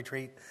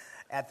retreat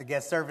at the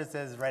guest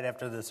services right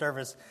after the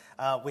service.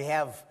 We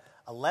have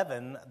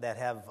 11 that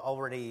have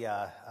already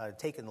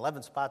taken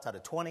 11 spots out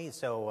of 20,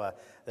 so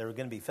they're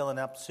going to be filling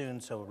up soon,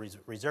 so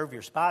reserve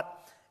your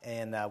spot.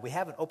 And we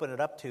haven't opened it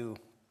up to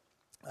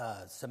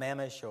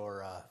Sammamish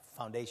or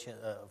Foundation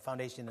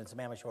in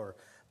Sammamish or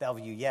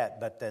Bellevue yet,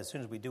 but as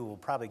soon as we do, we'll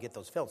probably get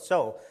those filled.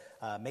 So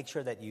make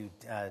sure that you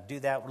do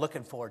that. We're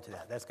looking forward to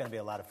that. That's going to be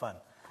a lot of fun.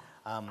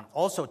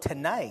 Also,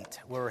 tonight,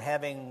 we're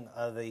having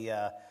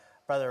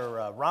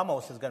Brother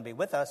Ramos is going to be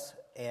with us,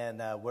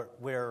 and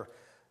we're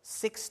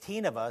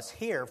 16 of us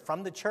here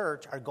from the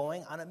church are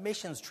going on a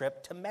missions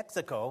trip to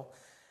Mexico.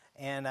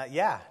 And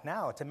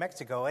now to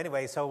Mexico.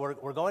 Anyway, so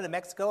we're going to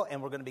Mexico,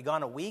 and we're going to be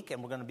gone a week,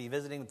 and we're going to be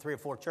visiting 3 or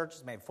 4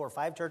 churches, maybe 4 or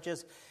 5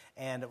 churches,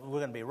 and we're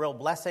going to be a real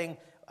blessing.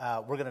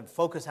 We're going to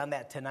focus on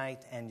that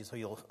tonight, and so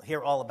you'll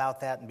hear all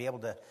about that and be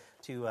able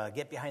to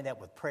get behind that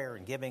with prayer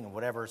and giving and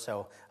whatever,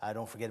 so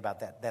don't forget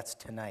about that. That's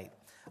tonight.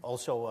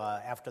 Also,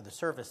 after the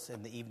service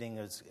in the evening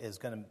is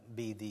going to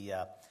be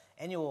the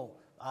annual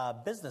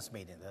business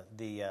meeting,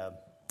 the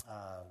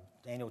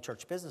annual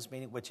church business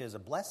meeting, which is a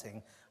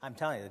blessing. I'm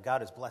telling you,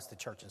 God has blessed the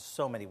church in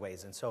so many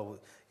ways, and so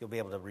you'll be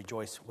able to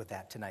rejoice with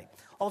that tonight.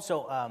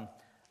 Also,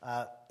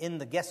 in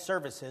the guest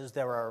services,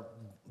 there are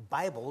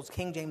Bibles,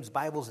 King James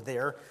Bibles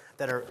there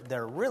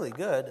they're really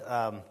good.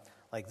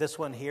 Like this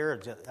one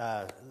here,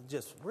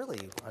 just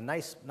really a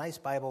nice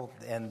Bible,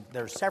 and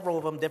there's several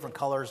of them, different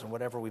colors and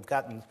whatever. We've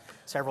gotten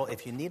several.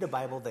 If you need a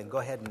Bible, then go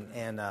ahead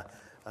and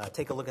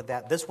take a look at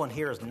that. This one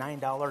here is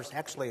 $9.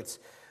 Actually, it's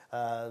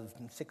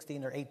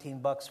 16 or 18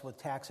 bucks with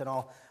tax and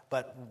all,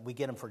 but we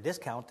get them for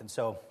discount, and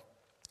so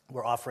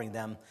we're offering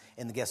them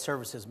in the guest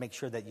services. Make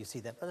sure that you see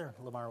that. Brother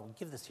Lamar,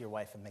 give this to your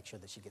wife and make sure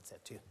that she gets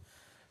that to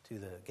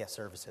the guest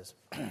services.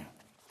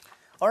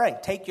 All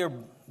right, take your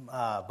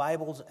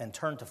Bibles and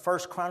turn to 1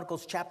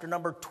 Chronicles chapter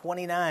number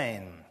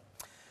 29.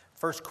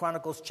 1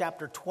 Chronicles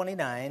chapter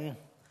 29,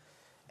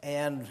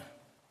 and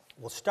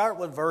we'll start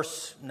with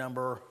verse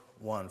number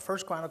 1. 1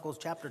 Chronicles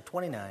chapter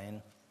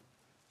 29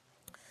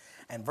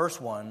 and verse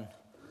 1.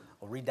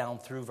 We'll read down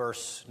through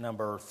verse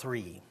number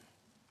 3.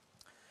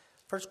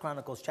 1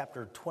 Chronicles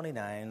chapter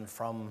 29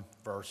 from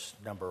verse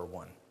number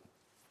 1.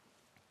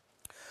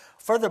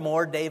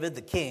 Furthermore, David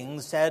the king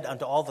said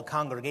unto all the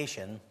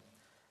congregation,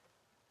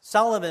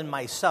 Solomon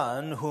my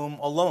son, whom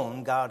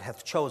alone God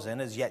hath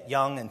chosen, is yet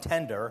young and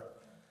tender,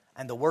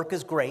 and the work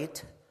is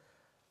great,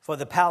 for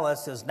the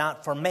palace is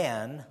not for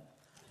man,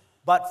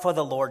 but for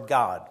the Lord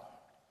God.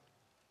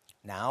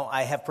 Now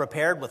I have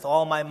prepared with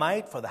all my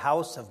might for the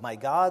house of my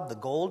God the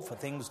gold for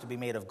things to be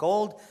made of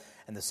gold,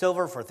 and the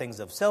silver for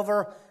things of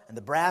silver, and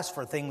the brass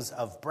for things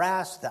of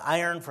brass, the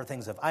iron for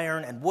things of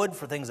iron, and wood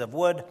for things of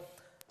wood,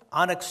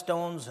 onyx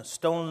stones,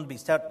 stone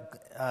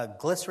beset,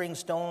 glittering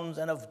stones,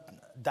 and of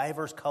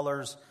divers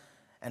colors,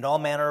 and all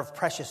manner of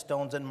precious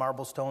stones and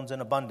marble stones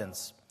in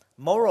abundance.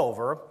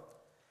 Moreover,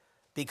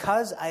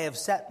 because I have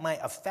set my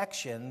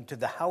affection to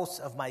the house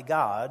of my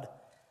God,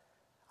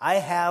 I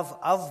have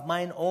of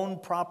mine own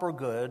proper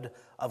good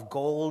of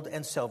gold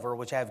and silver,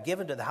 which I have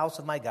given to the house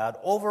of my God,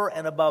 over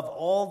and above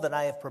all that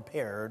I have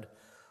prepared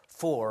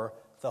for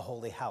the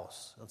holy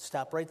house. Let's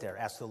stop right there.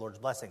 Ask the Lord's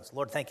blessings.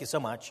 Lord, thank you so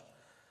much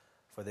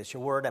for this,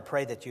 your word. I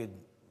pray that you'd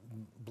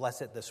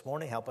bless it this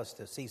morning. Help us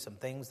to see some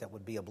things that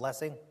would be a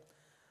blessing.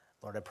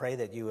 Lord, I pray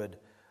that you would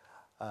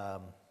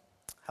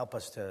help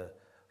us to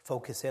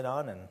focus in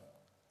on and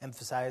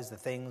emphasize the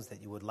things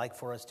that you would like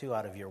for us to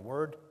out of your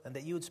word, and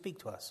that you would speak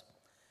to us.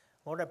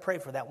 Lord, I pray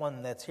for that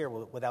one that's here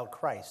without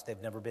Christ.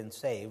 They've never been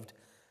saved.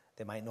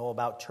 They might know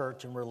about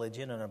church and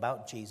religion and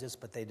about Jesus,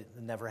 but they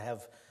never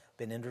have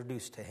been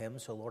introduced to him.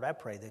 So, Lord, I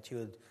pray that you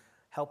would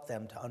help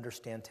them to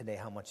understand today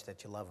how much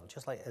that you love them,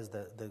 just like as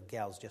the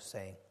gal's just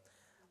saying.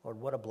 Lord,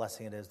 what a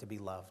blessing it is to be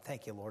loved.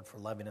 Thank you, Lord, for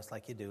loving us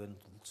like you do. And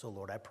so,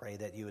 Lord, I pray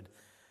that you would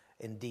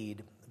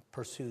indeed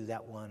pursue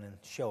that one and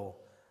show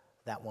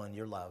that one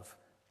your love.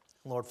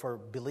 Lord, for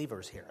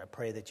believers here, I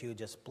pray that you would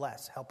just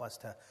help us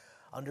to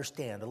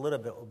understand a little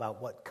bit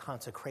about what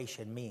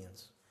consecration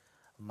means.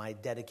 My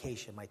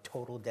dedication, my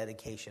total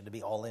dedication to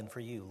be all in for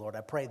you. Lord,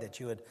 I pray that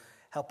you would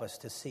help us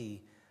to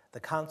see the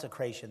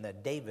consecration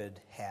that David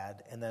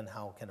had and then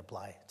how it can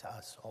apply to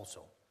us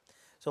also.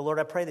 So, Lord,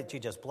 I pray that you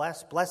just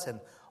bless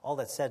in all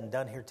that's said and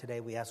done here today.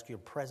 We ask your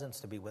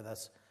presence to be with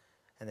us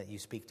and that you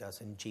speak to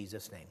us in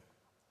Jesus' name.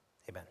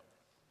 Amen.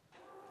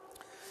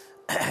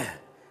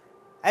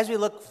 As we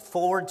look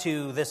forward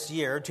to this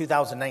year,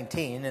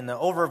 2019, in the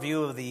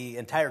overview of the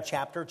entire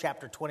chapter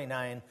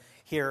 29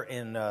 here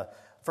in 1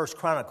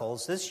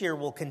 Chronicles, this year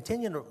we'll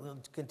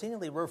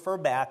continually refer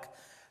back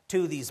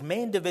to these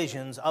main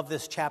divisions of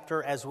this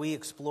chapter as we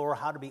explore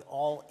how to be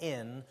all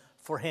in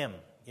for him.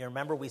 You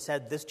remember we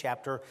said this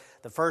chapter,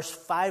 the first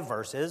 5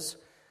 verses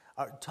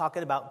are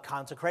talking about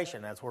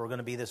consecration. That's where we're going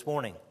to be this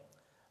morning.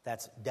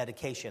 That's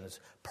dedication. It's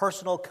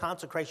personal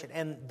consecration.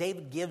 And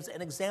David gives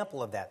an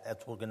example of that.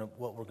 That's what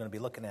we're going to be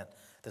looking at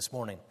this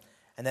morning.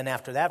 And then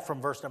after that, from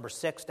verse number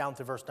 6 down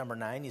to verse number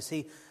 9, you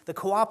see the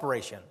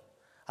cooperation.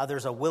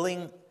 There's a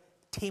willing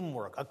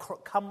teamwork, a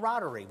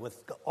camaraderie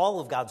with all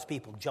of God's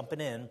people jumping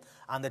in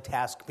on the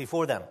task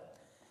before them.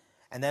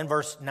 And then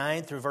verse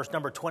 9 through verse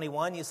number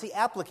 21, you see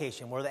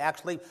application, where they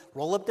actually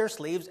roll up their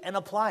sleeves and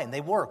apply, and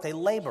they work, they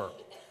labor,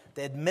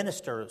 they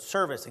administer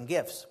service and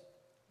gifts.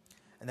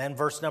 And then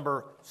verse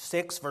number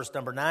 6, verse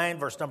number 9,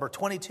 verse number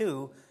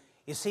 22,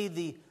 you see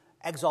the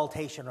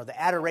exaltation or the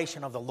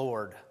adoration of the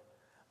Lord.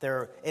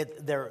 They're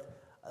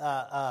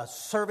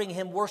serving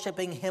Him,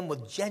 worshiping Him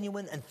with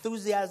genuine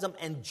enthusiasm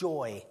and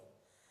joy.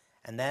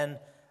 And then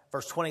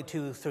verse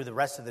 22 through the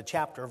rest of the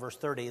chapter, verse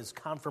 30, is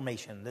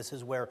confirmation. This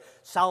is where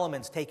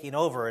Solomon's taking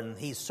over, and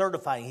he's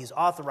certifying, he's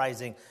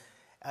authorizing,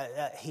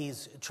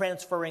 he's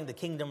transferring the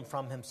kingdom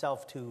from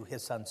himself to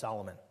his son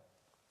Solomon.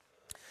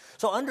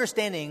 So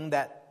understanding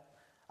that,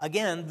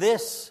 again,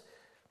 this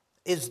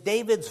is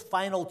David's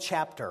final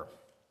chapter.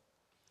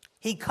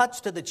 He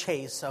cuts to the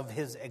chase of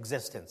his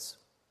existence.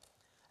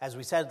 As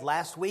we said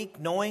last week,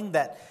 knowing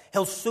that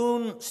he'll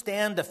soon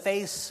stand to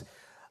face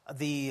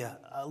the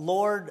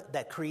Lord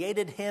that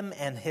created him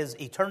and his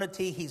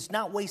eternity, he's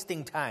not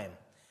wasting time.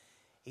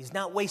 He's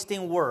not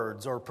wasting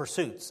words or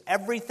pursuits.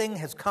 Everything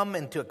has come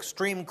into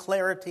extreme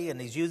clarity,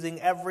 and he's using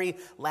every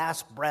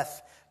last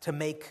breath to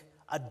make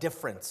a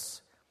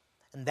difference.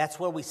 And that's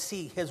where we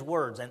see his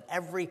words, and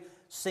every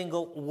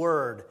single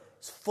word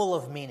is full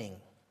of meaning,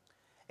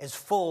 is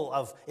full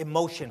of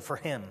emotion for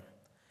him.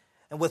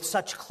 And with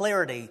such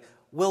clarity,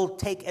 we'll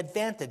take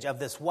advantage of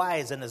this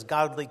wise and his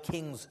godly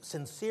king's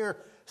sincere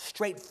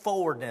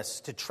straightforwardness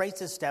to trace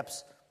his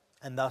steps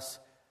and thus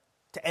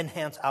to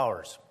enhance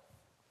ours.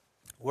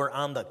 We're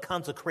on the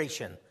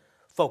consecration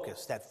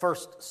focus, that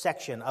first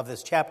section of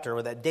this chapter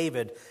where that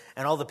David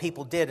and all the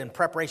people did in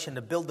preparation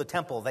to build the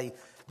temple. They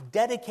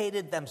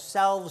dedicated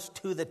themselves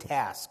to the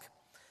task.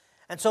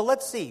 And so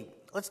let's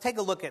take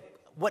a look at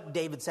what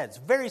David said. It's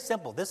very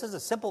simple. This is a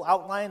simple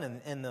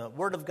outline in the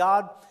Word of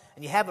God,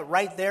 and you have it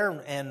right there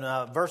in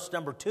verse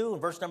number 2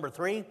 and verse number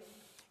 3.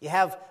 You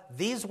have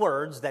these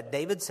words that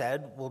David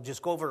said. We'll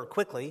just go over it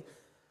quickly.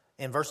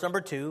 In verse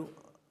number 2,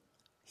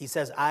 he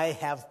says, I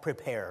have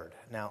prepared.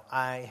 Now,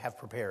 I have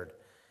prepared.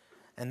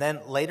 And then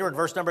later in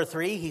verse number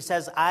 3, he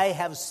says, I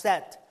have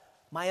set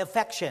my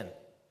affection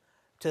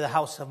to the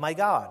house of my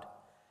God.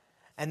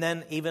 And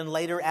then even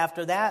later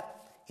after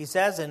that, he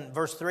says in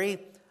verse 3,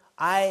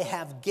 I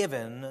have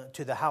given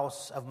to the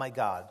house of my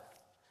God.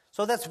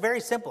 So that's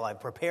very simple.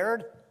 I've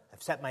prepared,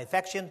 I've set my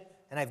affection,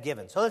 and I've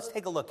given. So let's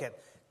take a look at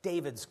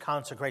David's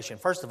consecration.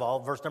 First of all,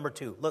 verse number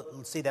 2.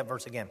 Let's see that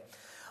verse again.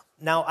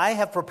 Now I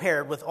have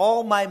prepared with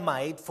all my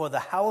might for the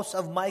house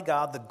of my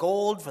God, the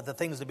gold for the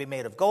things to be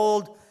made of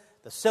gold,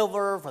 the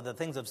silver for the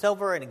things of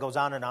silver, and he goes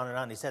on and on and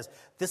on. He says,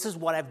 this is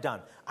what I've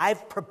done.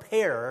 I've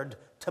prepared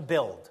to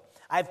build.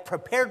 I've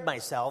prepared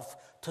myself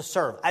to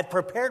serve. I've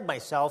prepared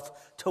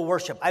myself to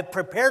worship. I've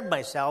prepared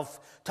myself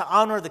to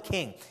honor the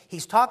king.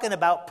 He's talking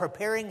about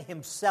preparing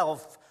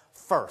himself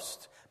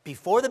first.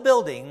 Before the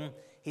building,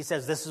 he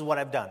says, this is what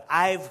I've done.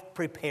 I've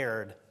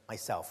prepared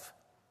myself.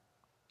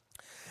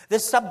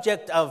 This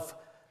subject of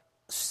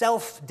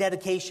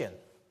self-dedication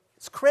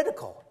is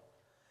critical.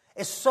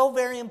 It's so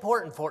very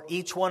important for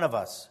each one of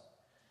us.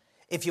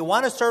 If you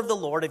want to serve the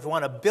Lord, if you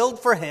want to build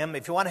for Him,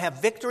 if you want to have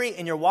victory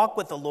in your walk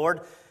with the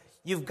Lord,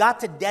 you've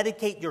got to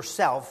dedicate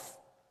yourself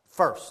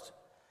first.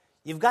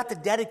 You've got to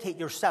dedicate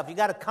yourself. You've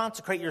got to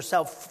consecrate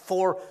yourself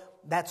for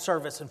that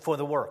service and for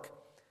the work.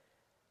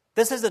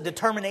 This is a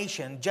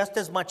determination just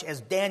as much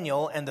as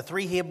Daniel and the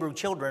 3 Hebrew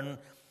children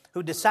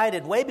who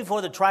decided way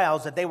before the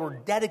trials that they were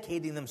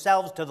dedicating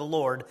themselves to the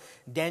Lord.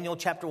 Daniel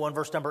chapter 1,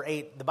 verse number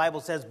 8, the Bible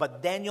says,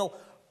 but Daniel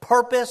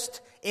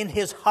purposed in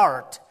his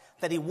heart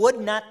that he would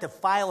not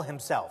defile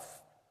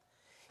himself.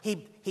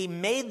 He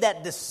made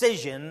that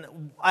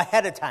decision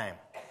ahead of time.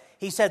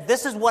 He said,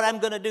 this is what I'm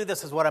going to do,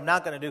 this is what I'm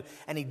not going to do.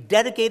 And he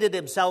dedicated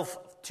himself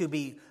to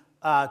be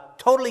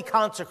totally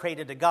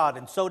consecrated to God.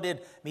 And so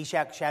did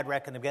Meshach,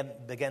 Shadrach, and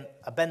again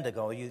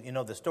Abednego. You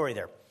know the story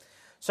there.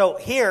 So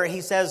here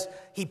he says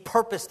he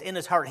purposed in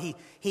his heart.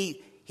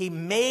 He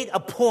made a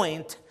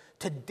point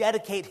to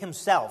dedicate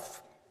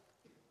himself.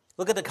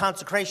 Look at the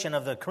consecration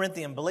of the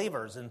Corinthian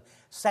believers in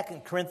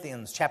 2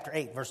 Corinthians chapter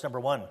 8, verse number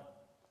 1.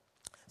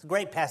 It's a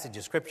great passage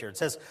of Scripture. It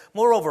says,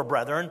 moreover,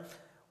 brethren,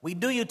 we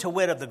do you to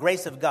wit of the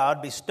grace of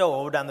God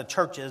bestowed on the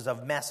churches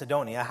of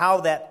Macedonia,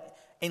 how that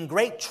in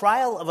great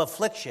trial of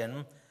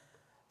affliction,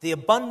 the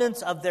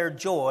abundance of their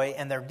joy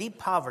and their deep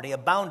poverty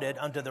abounded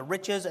unto the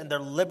riches and their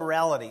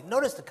liberality.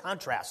 Notice the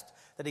contrast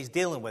that he's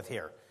dealing with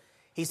here.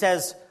 He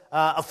says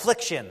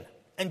affliction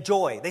and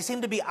joy. They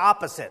seem to be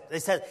opposite.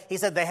 He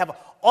said they have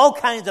all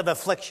kinds of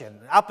affliction,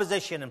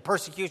 opposition and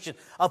persecution,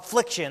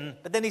 affliction.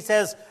 But then he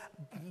says,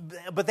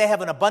 but they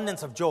have an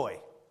abundance of joy.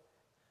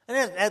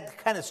 And that's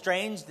kind of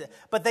strange,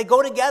 but they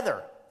go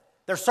together.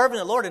 They're serving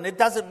the Lord, and it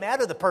doesn't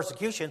matter the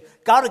persecution.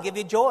 God will give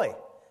you joy.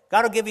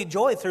 God will give you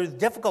joy through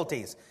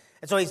difficulties.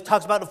 And so he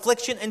talks about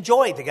affliction and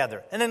joy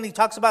together. And then he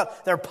talks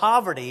about their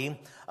poverty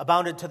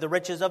abounded to the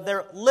riches of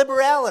their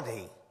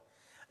liberality.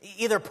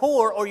 Either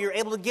poor or you're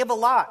able to give a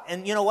lot.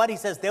 And you know what? He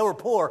says they were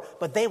poor,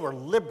 but they were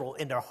liberal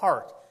in their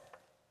heart.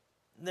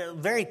 They're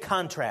very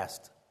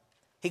contrast.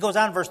 He goes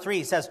on in verse 3,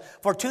 he says,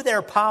 "For to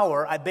their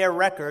power I bear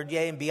record,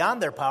 yea, and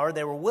beyond their power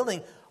they were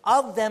willing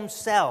of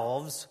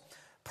themselves,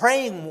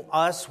 praying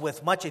us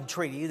with much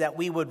entreaty that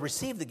we would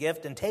receive the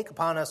gift and take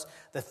upon us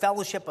the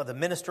fellowship of the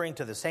ministering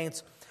to the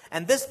saints.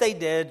 And this they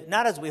did,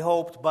 not as we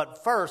hoped,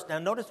 but first," now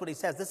notice what he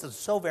says, this is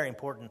so very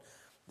important.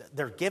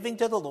 They're giving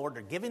to the Lord,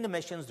 they're giving to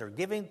missions, they're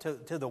giving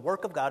to the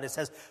work of God. It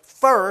says,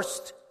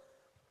 first,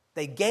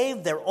 they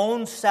gave their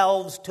own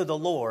selves to the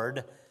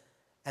Lord,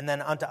 and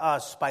then unto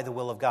us by the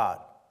will of God.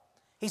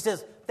 He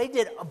says, they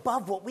did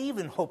above what we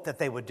even hoped that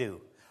they would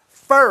do.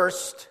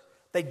 First,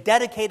 they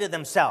dedicated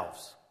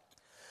themselves.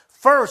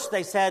 First,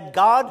 they said,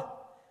 God,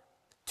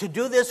 to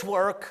do this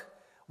work,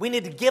 we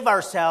need to give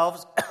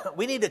ourselves,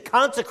 we need to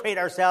consecrate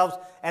ourselves,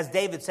 as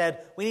David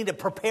said, we need to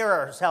prepare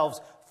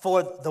ourselves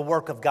for the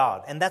work of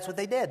God. And that's what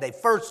they did. They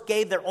first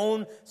gave their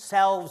own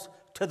selves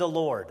to the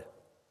Lord.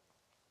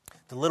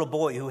 The little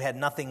boy who had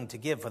nothing to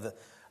give for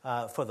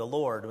the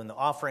Lord, when the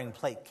offering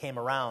plate came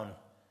around,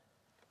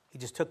 he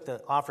just took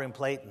the offering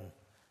plate and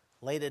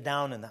laid it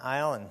down in the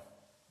aisle and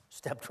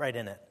stepped right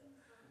in it.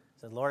 He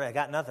said, Lord, I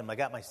got nothing, I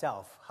got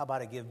myself. How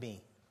about I give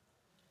me?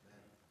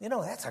 You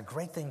know, that's a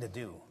great thing to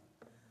do.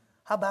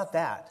 How about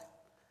that?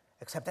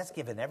 Except that's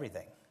giving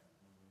everything.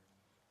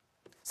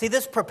 See,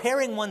 this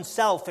preparing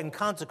oneself in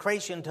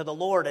consecration to the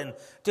Lord and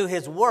to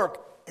His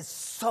work is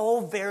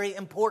so very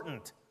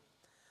important.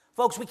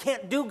 Folks, we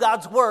can't do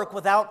God's work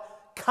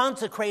without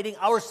consecrating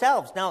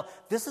ourselves. Now,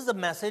 this is a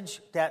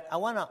message that I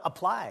want to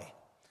apply.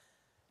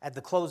 At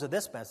the close of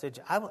this message,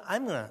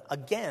 I'm going to,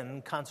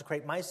 again,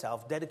 consecrate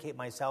myself, dedicate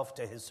myself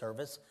to His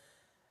service,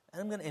 and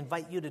I'm going to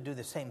invite you to do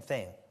the same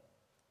thing.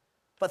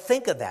 But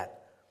think of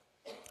that.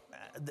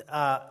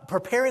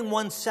 Preparing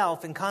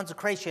oneself in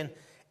consecration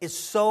is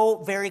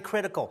so very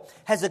critical.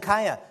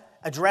 Hezekiah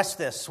addressed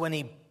this when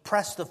he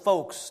pressed the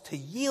folks to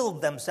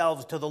yield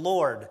themselves to the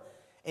Lord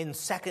in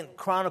 2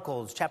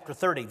 Chronicles chapter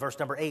 30, verse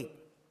number 8.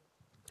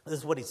 This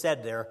is what he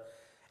said there.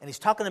 And he's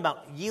talking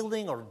about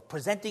yielding or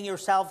presenting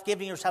yourself,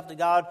 giving yourself to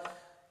God.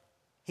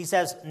 He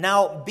says,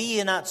 "Now be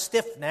ye not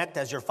stiff-necked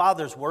as your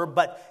fathers were,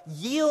 but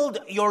yield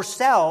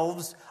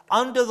yourselves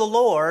unto the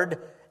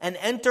Lord and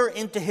enter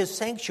into His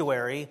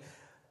sanctuary,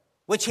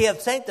 which He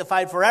hath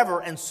sanctified forever,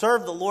 and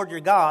serve the Lord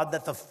your God,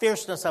 that the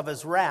fierceness of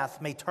His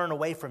wrath may turn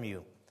away from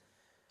you."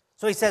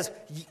 So he says,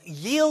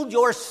 yield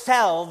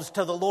yourselves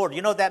to the Lord.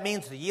 You know what that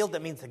means? To yield,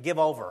 that means to give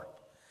over.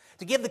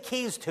 To give the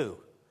keys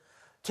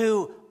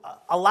to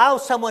allow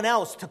someone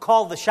else to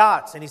call the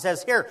shots. And he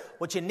says, here,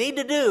 what you need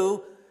to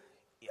do,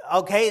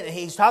 okay,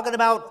 he's talking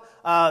about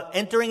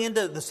entering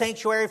into the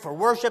sanctuary for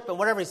worship and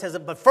whatever. He says,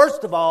 but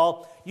first of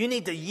all, you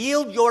need to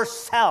yield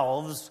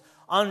yourselves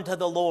unto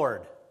the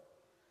Lord.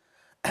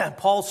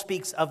 Paul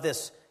speaks of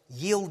this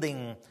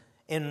yielding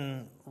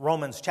in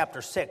Romans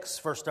chapter 6,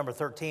 verse number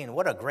 13.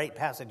 What a great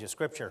passage of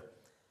Scripture.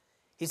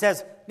 He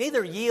says,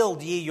 "Neither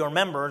yield ye your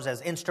members as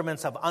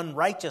instruments of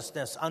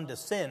unrighteousness unto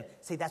sin."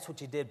 See, that's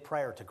what you did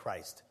prior to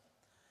Christ.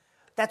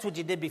 That's what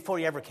you did before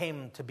you ever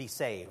came to be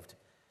saved.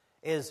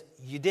 Is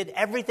you did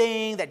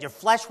everything that your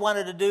flesh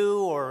wanted to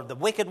do, or the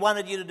wicked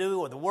wanted you to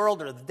do, or the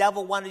world or the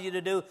devil wanted you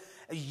to do.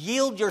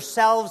 Yield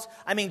yourselves,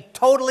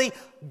 totally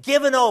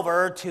given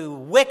over to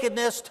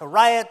wickedness, to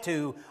riot,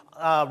 to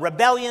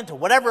rebellion, to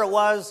whatever it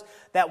was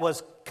that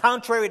was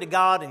contrary to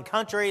God and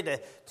contrary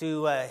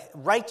to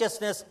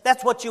righteousness.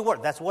 That's what you were.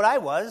 That's what I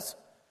was.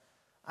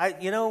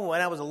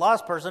 When I was a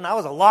lost person, I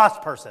was a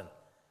lost person.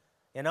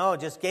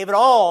 Just gave it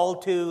all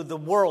to the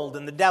world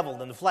and the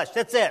devil and the flesh.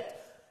 That's it.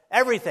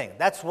 Everything.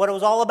 That's what it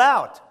was all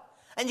about.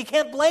 And you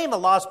can't blame a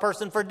lost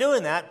person for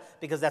doing that,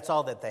 because that's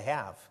all that they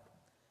have.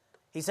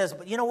 He says,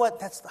 but you know what?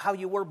 That's how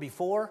you were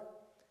before.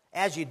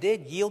 As you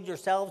did, yield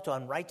yourselves to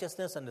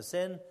unrighteousness and to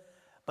sin.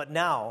 But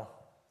now,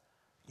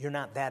 you're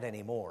not that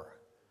anymore.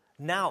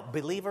 Now,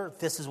 believer,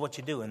 this is what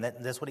you do. And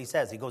that's what he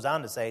says. He goes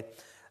on to say,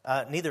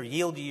 neither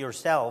yield ye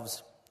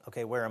yourselves.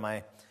 Okay, where am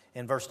I?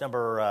 In verse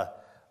number...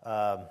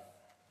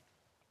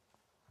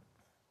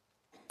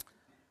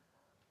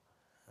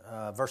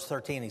 verse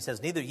 13, he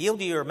says, "Neither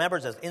yield ye your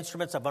members as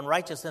instruments of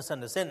unrighteousness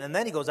unto sin." And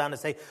then he goes on to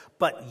say,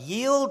 "But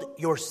yield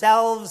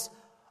yourselves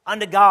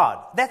unto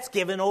God." That's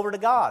giving over to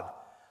God.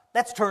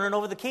 That's turning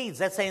over the keys.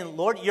 That's saying,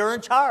 Lord, you're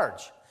in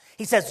charge.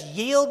 He says,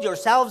 yield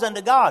yourselves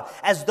unto God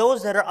as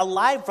those that are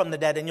alive from the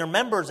dead, and your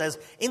members as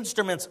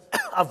instruments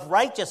of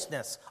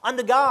righteousness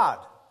unto God.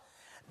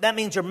 That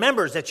means your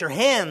members, that's your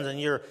hands and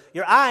your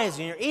eyes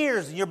and your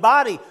ears and your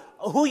body,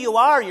 who you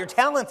are, your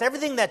talents,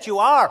 everything that you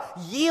are.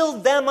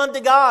 Yield them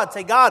unto God.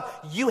 Say, God,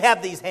 you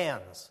have these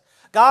hands.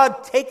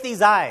 God, take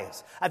these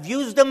eyes. I've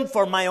used them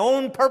for my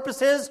own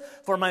purposes,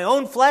 for my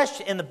own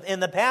flesh in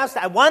the past.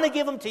 I want to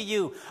give them to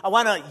you. I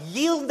want to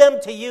yield them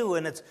to you.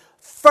 And it's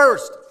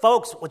first,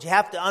 folks, what you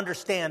have to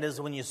understand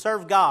is when you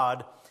serve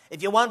God,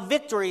 if you want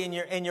victory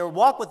in your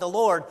walk with the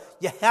Lord,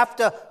 you have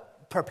to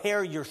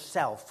prepare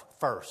yourself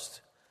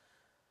first.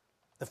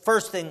 The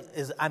first thing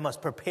is I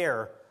must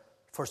prepare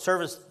for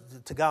service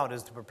to God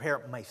is to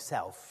prepare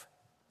myself.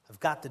 I've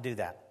got to do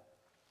that.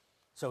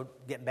 So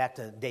getting back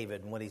to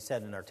David and what he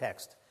said in our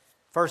text.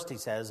 First, he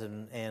says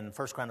in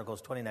 1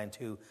 Chronicles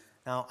 29:2,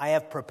 now I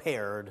have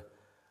prepared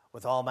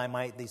with all my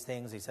might these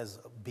things. He says,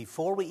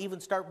 before we even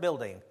start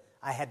building,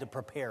 I had to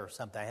prepare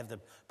something. I had to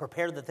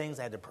prepare the things.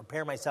 I had to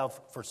prepare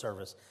myself for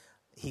service.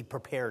 He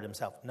prepared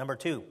himself. Number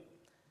 2,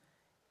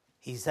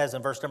 he says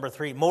in verse number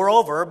 3,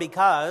 moreover,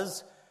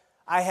 because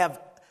I have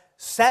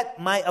set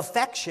my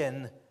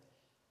affection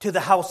to the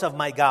house of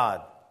my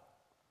God,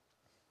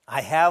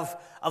 I have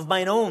of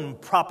mine own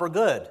proper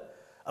good,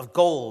 of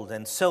gold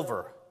and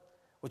silver,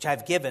 which I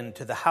have given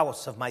to the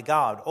house of my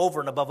God,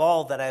 over and above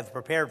all that I have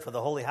prepared for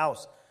the holy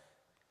house.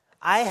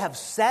 I have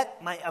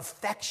set my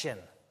affection.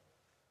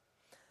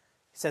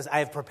 He says, I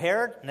have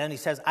prepared, and then he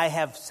says, I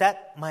have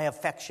set my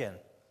affection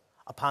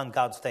upon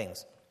God's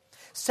things.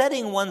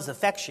 Setting one's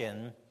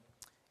affection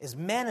is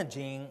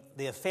managing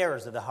the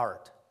affairs of the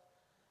heart.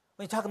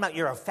 When you're talking about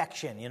your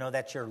affection,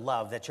 that's your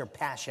love, that's your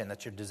passion,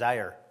 that's your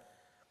desire.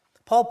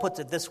 Paul puts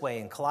it this way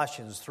in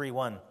Colossians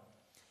 3:1.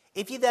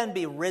 If ye then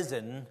be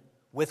risen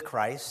with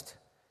Christ,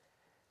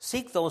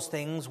 seek those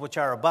things which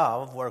are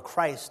above, where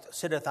Christ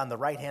sitteth on the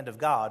right hand of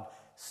God.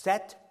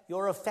 Set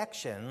your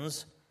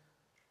affections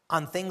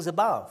on things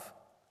above,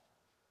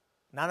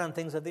 not on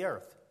things of the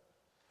earth.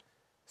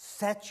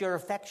 Set your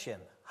affection.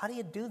 How do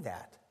you do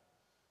that?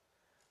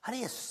 How do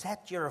you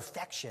set your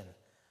affection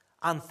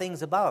on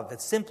things above?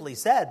 It's simply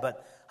said,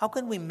 but how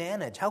can we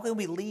manage? How can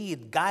we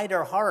lead, guide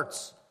our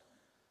hearts?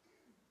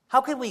 How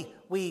can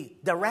we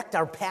direct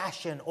our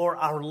passion or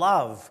our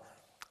love?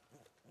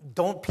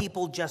 Don't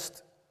people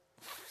just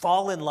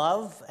fall in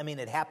love? I mean,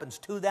 it happens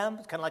to them.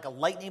 It's kind of like a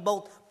lightning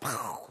bolt.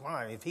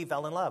 If he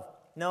fell in love.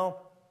 No,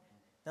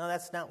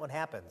 that's not what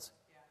happens.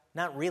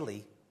 Not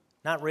really.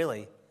 Not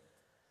really.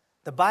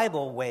 The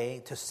Bible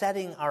way to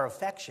setting our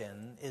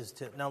affection is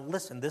to, now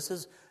listen, this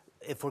is,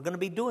 if we're going to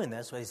be doing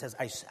this, he says,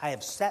 I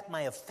have set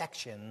my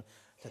affection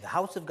to the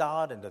house of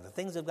God and to the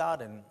things of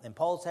God. And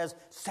Paul says,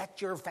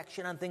 set your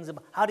affection on things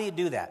above. How do you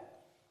do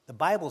that? The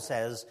Bible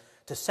says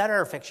to set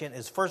our affection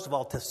is, first of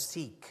all, to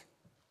seek.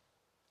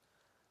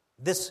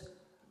 This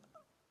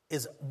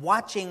is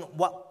watching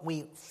what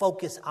we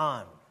focus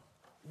on,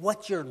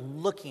 what you're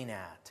looking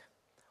at.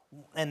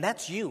 And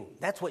that's you.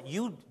 That's what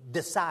you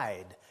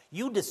decide.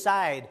 You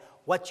decide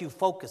what you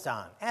focus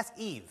on. Ask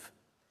Eve.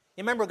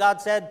 You remember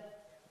God said,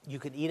 you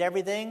can eat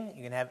everything,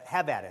 you can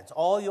have at it. It's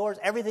all yours,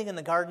 everything in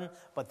the garden,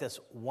 but this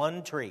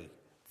one tree.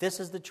 This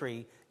is the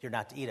tree you're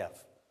not to eat of.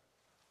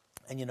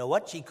 And you know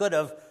what? She could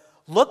have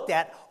looked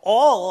at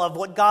all of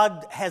what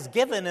God has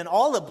given and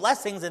all the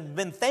blessings and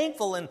been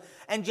thankful and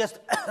just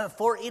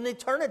for an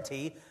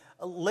eternity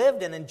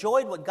lived and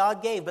enjoyed what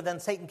God gave. But then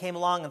Satan came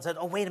along and said,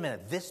 oh, wait a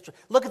minute,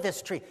 look at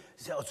this tree.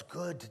 So it's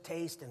good to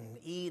taste and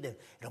eat and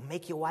it'll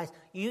make you wise.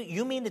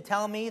 You mean to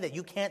tell me that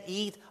you can't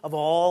eat of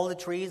all the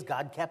trees?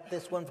 God kept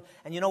this one.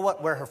 And you know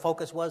what? Where her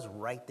focus was?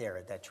 Right there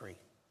at that tree.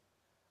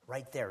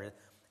 Right there.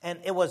 And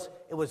it was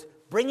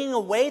bringing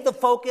away the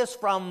focus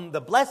from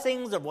the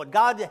blessings of what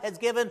God has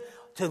given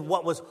to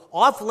what was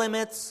off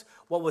limits,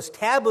 what was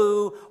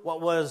taboo, what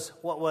was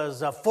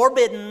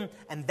forbidden,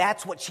 and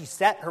that's what she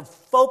set her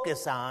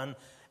focus on.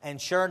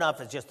 And sure enough,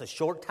 it's just a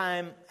short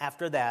time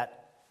after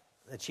that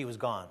she was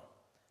gone.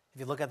 If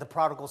you look at the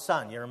prodigal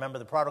son, you remember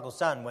the prodigal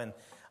son when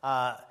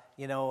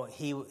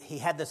he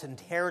had this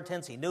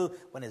inheritance. He knew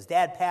when his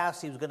dad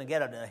passed, he was going to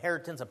get an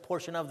inheritance, a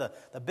portion of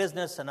the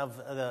business and of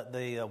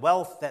the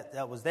wealth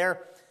that was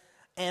there.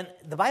 And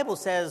the Bible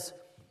says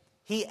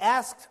he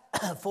asked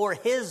for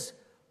his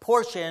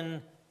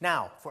portion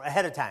now, for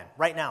ahead of time,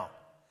 right now.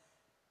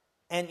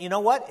 And you know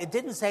what? It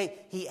didn't say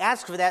he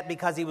asked for that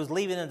because he was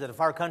leaving into the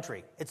far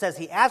country. It says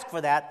he asked for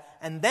that,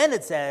 and then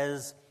it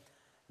says,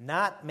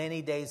 not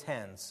many days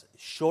hence,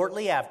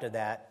 shortly after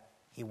that,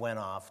 he went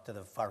off to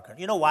the far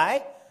country. You know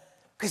why?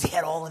 Because he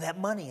had all of that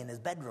money in his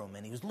bedroom,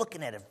 and he was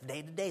looking at it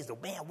day to day. So,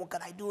 man, what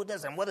could I do with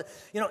this? And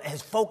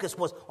his focus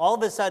was, all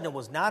of a sudden, it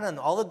was not on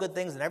all the good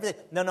things and everything.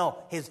 No,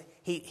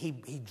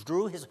 he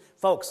drew his,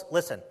 folks,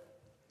 listen.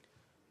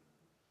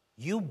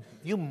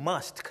 You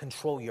must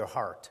control your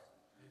heart.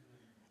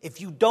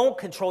 If you don't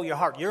control your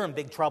heart, you're in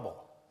big trouble.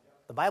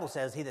 The Bible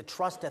says, he that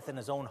trusteth in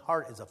his own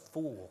heart is a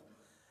fool.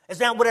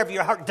 It's not whatever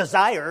your heart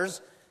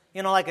desires.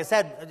 Like I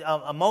said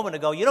a moment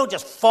ago, you don't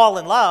just fall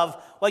in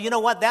love. Well, you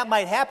know what? That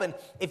might happen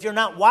if you're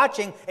not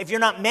watching, if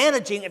you're not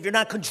managing, if you're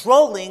not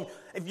controlling,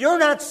 if you're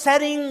not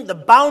setting the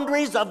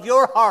boundaries of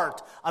your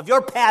heart, of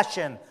your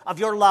passion, of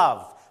your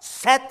love.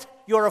 Set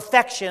your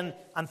affection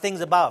on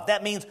things above.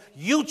 That means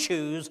you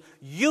choose,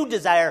 you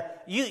desire,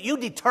 you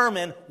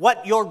determine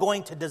what you're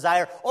going to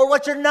desire or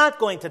what you're not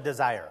going to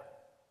desire.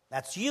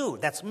 That's you,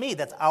 that's me,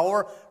 that's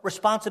our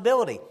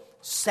responsibility.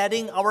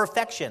 Setting our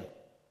affection.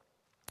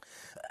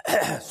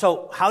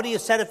 So how do you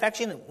set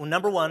affection? Well,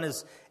 number one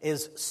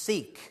is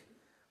seek.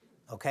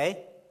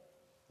 Okay?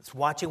 It's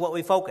watching what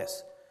we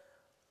focus.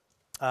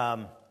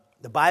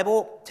 The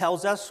Bible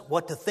tells us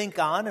what to think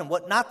on and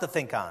what not to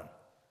think on.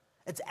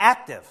 It's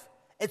active.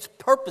 It's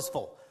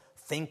purposeful.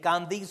 Think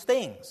on these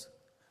things.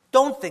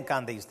 Don't think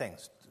on these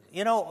things.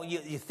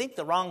 You think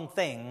the wrong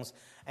things,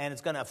 and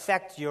it's going to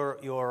affect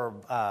your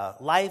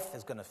life.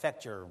 It's going to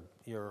affect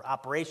your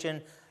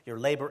operation, your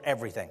labor,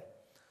 everything.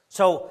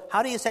 So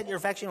how do you set your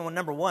affection? Well,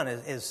 number one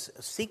is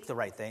seek the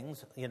right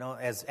things.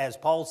 As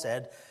Paul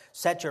said,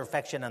 set your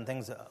affection on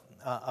things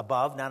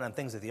above, not on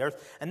things of the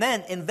earth. And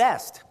then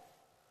invest.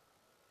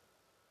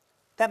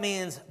 That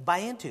means buy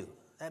into.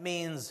 That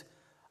means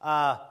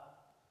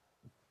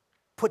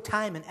put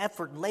time and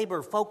effort,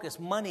 labor, focus,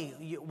 money,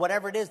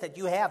 whatever it is that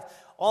you have,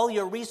 all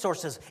your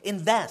resources,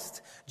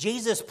 invest.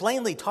 Jesus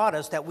plainly taught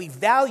us that we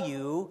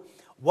value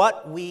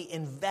what we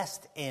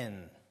invest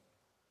in.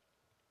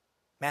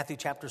 Matthew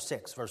chapter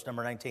 6, verse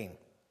number 19.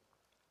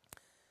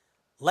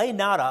 Lay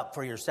not up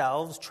for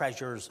yourselves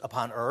treasures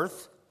upon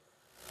earth,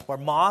 where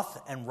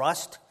moth and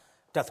rust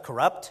doth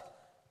corrupt,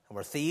 and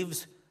where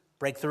thieves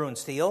break through and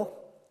steal.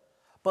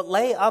 But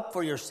lay up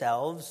for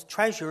yourselves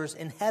treasures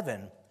in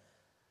heaven,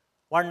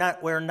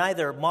 where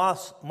neither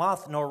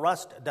moth nor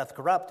rust doth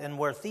corrupt, and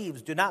where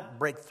thieves do not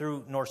break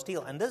through nor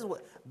steal. And this is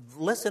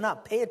listen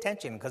up, pay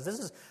attention, because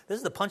this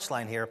is the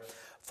punchline here.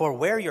 For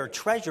where your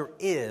treasure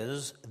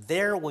is,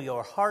 there will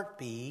your heart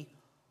be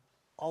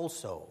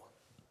also.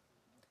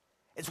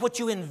 It's what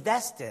you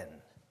invest in.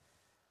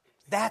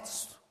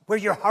 That's where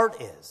your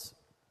heart is.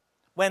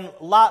 When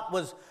Lot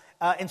was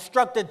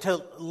instructed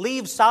to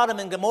leave Sodom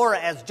and Gomorrah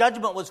as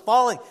judgment was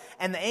falling,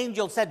 and the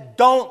angel said,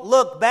 don't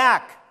look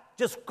back.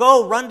 Just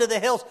go, run to the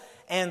hills.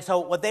 And so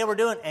what they were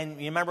doing, and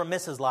you remember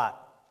Mrs.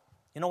 Lot.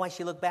 You know why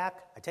she looked back?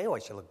 I tell you why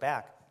she looked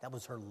back. That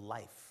was her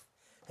life.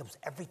 That was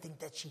everything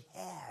that she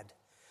had.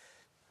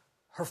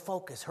 Her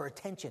focus, her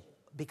attention,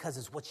 because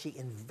it's what she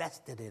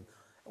invested in. It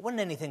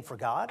wasn't anything for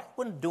God. It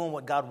wasn't doing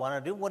what God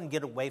wanted to do. It wouldn't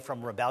get away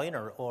from rebellion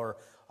or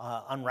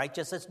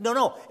unrighteousness.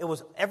 No. It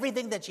was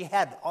everything that she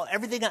had.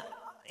 Everything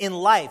in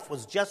life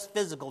was just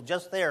physical,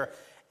 just there.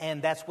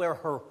 And that's where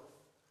her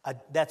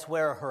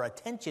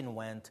attention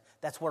went.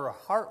 That's where her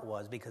heart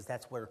was, because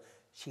that's where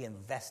she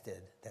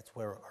invested. That's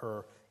where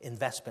her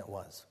investment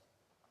was.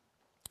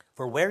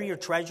 For where your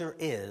treasure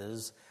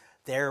is,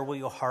 there will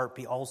your heart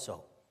be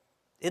also.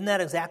 Isn't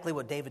that exactly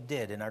what David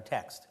did in our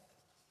text?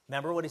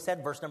 Remember what he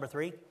said, verse number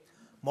 3?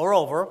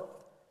 Moreover,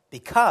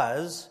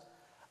 because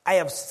I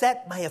have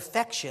set my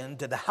affection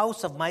to the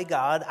house of my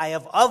God, I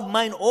have of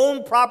mine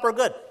own proper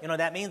good. You know what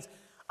that means?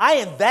 I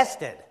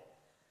invested.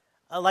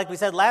 Like we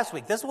said last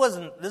week, this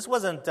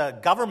wasn't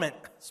government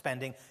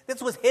spending.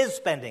 This was his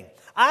spending.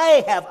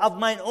 I have of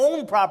mine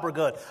own proper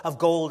good of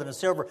gold and of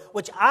silver,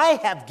 which I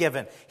have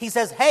given. He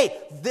says, hey,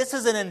 this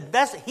is an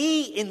invest.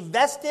 He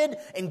invested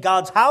in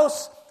God's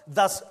house,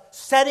 thus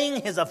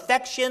setting his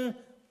affection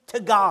to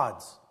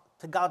God's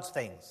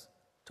things,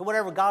 to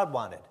whatever God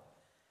wanted.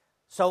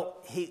 So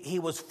he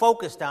was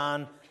focused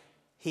on,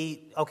 you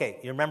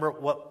remember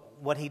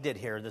what he did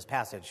here in this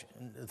passage.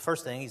 The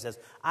first thing he says,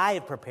 I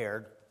have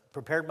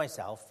prepared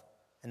myself.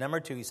 And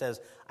number 2, he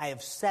says, I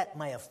have set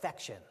my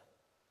affection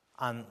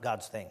on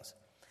God's things.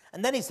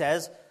 And then he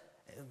says,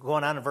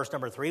 going on in verse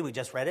number 3, we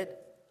just read it,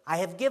 I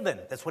have given.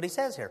 That's what he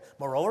says here.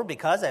 Moreover,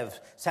 because I have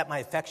set my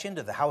affection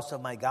to the house of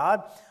my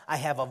God, I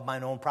have of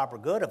mine own proper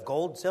good, of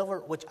gold, silver,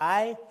 which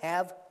I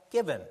have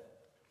given.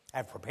 I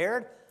have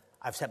prepared,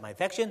 I've set my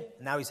affection.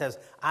 Now he says,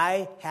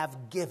 I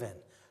have given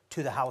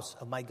to the house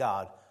of my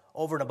God,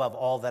 over and above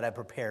all that I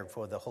prepared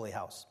for the holy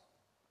house.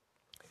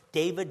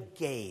 David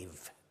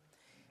gave.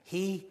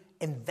 He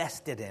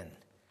invested in.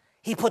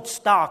 He put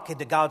stock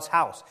into God's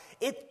house.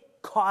 It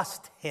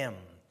cost him.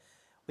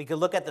 We could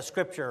look at the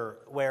scripture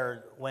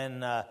where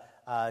when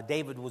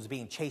David was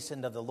being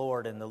chastened of the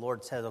Lord, and the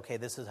Lord said, okay,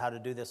 this is how to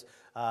do this.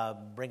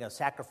 Bring a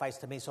sacrifice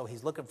to me. So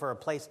he's looking for a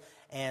place.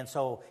 And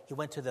so he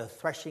went to the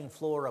threshing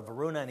floor of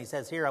Aruna, and he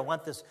says, here, I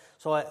want this.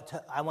 So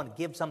I want to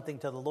give something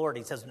to the Lord.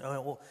 He says,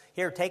 no, well,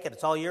 here, take it.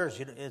 It's all yours.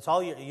 It's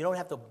all you don't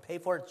have to pay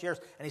for it. It's yours.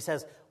 And he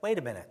says, wait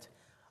a minute.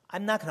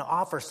 I'm not going to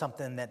offer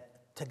something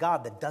to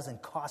God that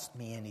doesn't cost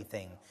me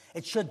anything.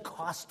 It should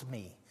cost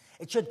me.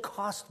 It should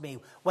cost me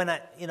when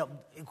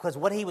because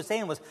what he was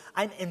saying was,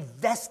 I'm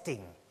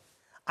investing.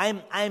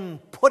 I'm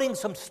putting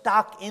some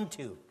stock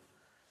into.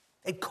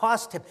 It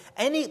cost him.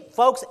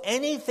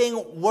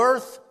 Anything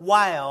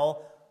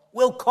worthwhile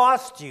will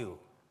cost you.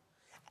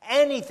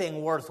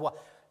 Anything worthwhile.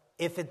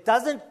 If it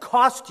doesn't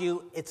cost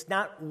you, it's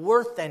not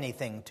worth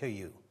anything to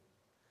you.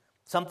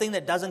 Something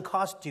that doesn't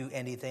cost you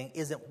anything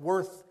isn't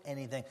worth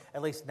anything,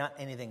 at least not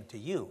anything to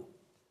you.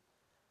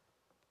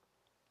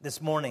 This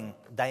morning,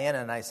 Diana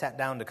and I sat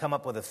down to come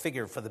up with a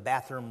figure for the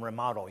bathroom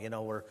remodel.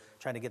 We're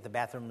trying to get the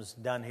bathrooms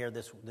done here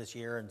this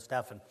year and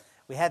stuff. And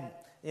we hadn't,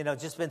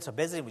 just been so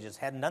busy, we just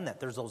hadn't done that.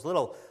 There's those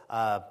little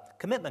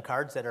commitment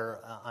cards that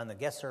are on the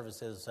guest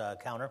services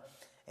counter.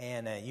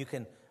 And you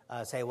can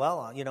say,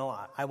 well,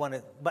 I want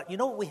to. But you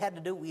know what we had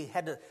to do?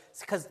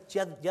 Because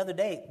the other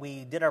day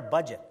we did our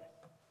budget.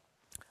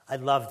 I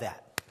love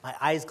that. My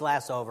eyes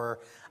glass over.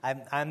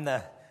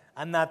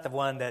 I'm not the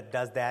one that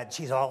does that.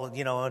 She's all,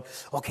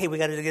 okay, we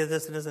got to get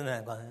this and this and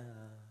that.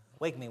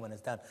 Wake me when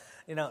it's done,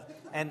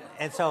 And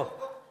so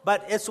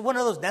But it's one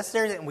of those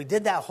necessary, and we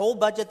did that whole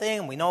budget thing,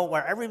 and we know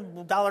where every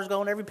dollar's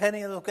going, every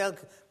penny.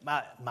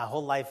 My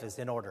whole life is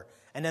in order.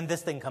 And then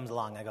this thing comes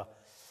along. I go,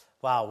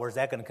 wow, where's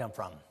that going to come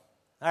from?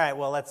 All right,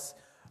 well, let's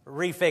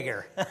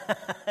refigure.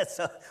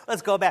 So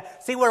let's go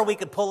back. See where we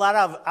could pull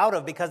out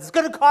of, because it's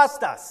going to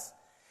cost us.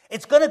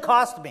 It's going to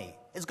cost me.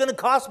 It's going to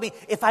cost me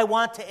if I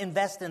want to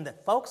invest in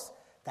that. Folks,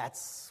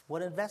 that's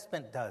what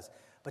investment does.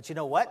 But you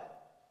know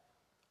what?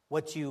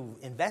 What you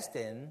invest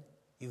in,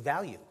 you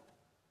value.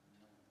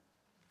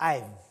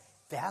 I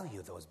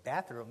value those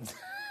bathrooms.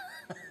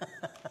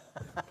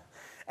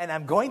 And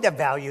I'm going to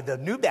value the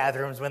new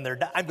bathrooms when they're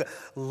done. I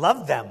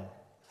love them.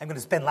 I'm going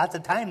to spend lots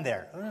of time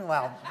there.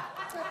 Well,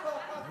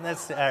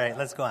 all right,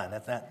 let's go on.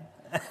 That's not.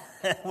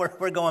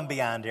 we're going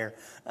beyond here.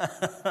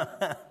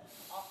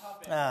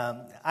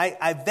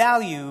 I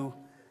value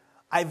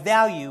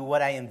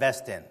what I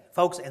invest in,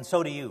 folks, and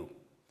so do you.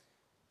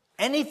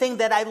 Anything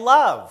that I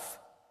love,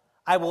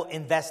 I will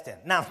invest in.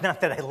 Now,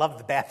 not that I love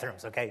the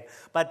bathrooms, okay?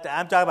 But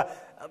I'm talking about,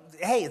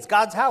 hey, it's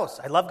God's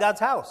house. I love God's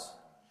house.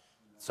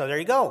 So there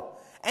you go.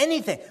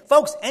 Anything.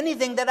 Folks,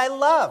 anything that I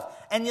love.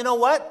 And you know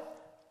what?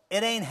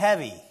 It ain't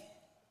heavy,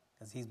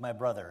 because he's my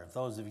brother. If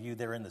those of you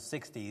that are in the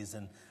 60s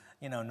and,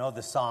 know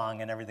the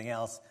song and everything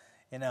else,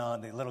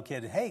 the little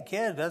kid, hey,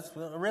 kid, that's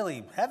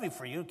really heavy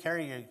for you.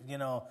 Carry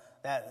your,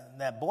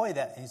 that boy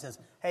that. And he says,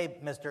 hey,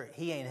 mister,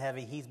 he ain't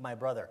heavy. He's my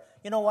brother.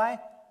 You know why?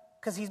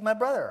 Because he's my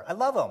brother. I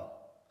love him.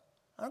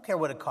 I don't care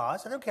what it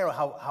costs. I don't care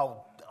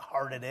how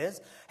hard it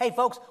is. Hey,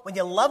 folks, when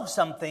you love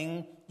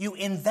something, you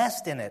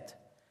invest in it.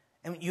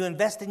 And you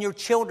invest in your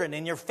children,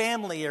 in your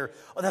family, or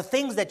the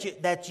things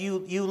that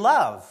you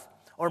love.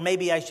 Or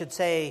maybe I should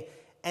say,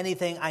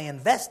 anything I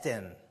invest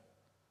in,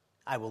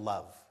 I will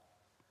love.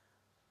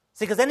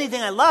 See, because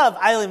anything I love,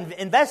 I'll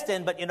invest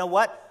in. But you know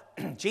what?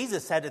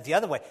 Jesus said it the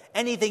other way.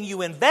 Anything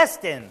you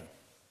invest in,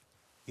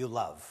 you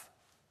love.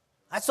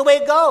 That's the way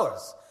it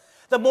goes.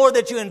 The more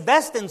that you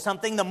invest in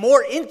something, the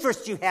more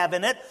interest you have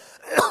in it,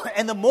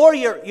 and the more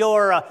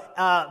you're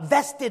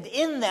vested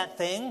in that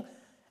thing.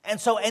 And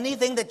so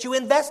anything that you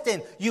invest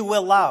in, you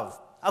will love.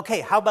 Okay,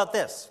 how about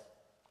this?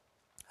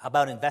 How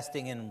about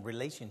investing in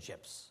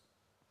relationships?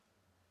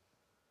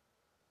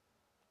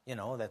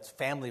 That's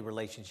family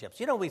relationships.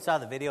 We saw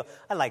the video.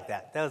 I like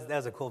that. That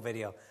was a cool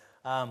video.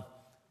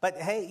 But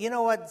hey, you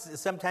know what?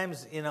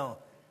 Sometimes,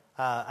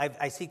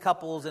 I see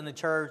couples in the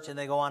church, and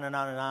they go on and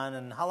on and on.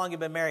 And how long have you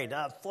been married?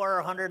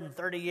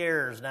 430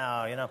 years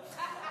now,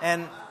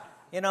 And,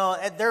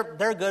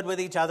 they're good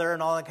with each other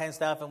and all that kind of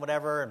stuff and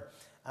whatever.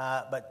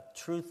 But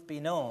truth be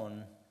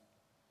known,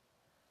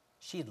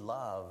 she'd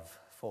love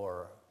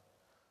for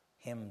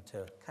him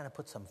to kind of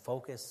put some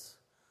focus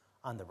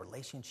on the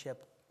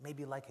relationship,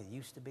 maybe like it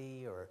used to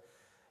be, or,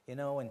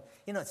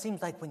 it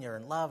seems like when you're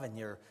in love and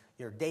you're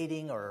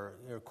dating or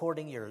you're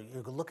courting, you're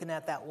looking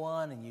at that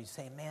one and you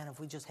say, man, if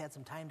we just had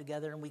some time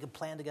together and we could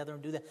plan together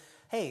and do that.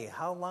 Hey,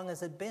 how long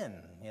has it been,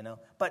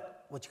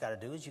 But what you got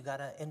to do is you got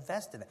to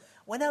invest in it.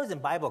 When I was in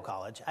Bible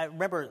college, I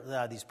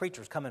remember these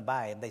preachers coming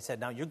by and they said,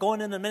 now you're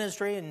going into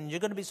ministry and you're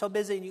going to be so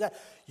busy and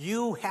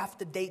you have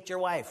to date your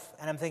wife.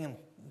 And I'm thinking,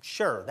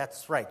 sure,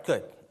 that's right,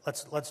 good.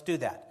 Let's do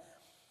that.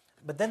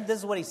 But then this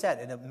is what he said,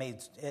 and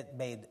it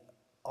made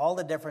all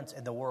the difference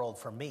in the world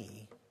for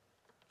me,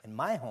 in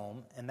my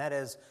home, and that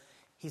is,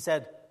 he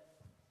said,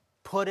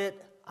 put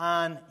it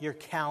on your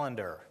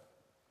calendar.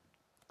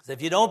 Because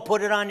if you don't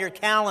put it on your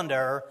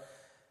calendar,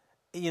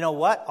 you know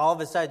what? All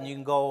of a sudden you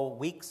can go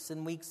weeks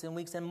and weeks and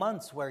weeks and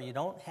months where you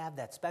don't have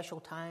that special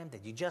time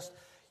that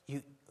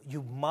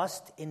you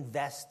must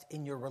invest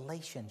in your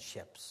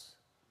relationships.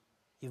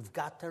 You've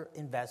got to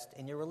invest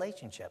in your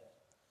relationship.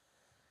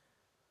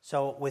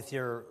 So with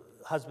your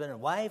husband and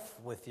wife,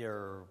 with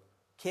your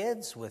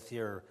kids, with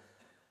your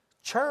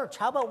church,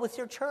 how about with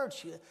your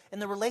church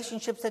and the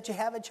relationships that you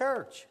have at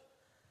church?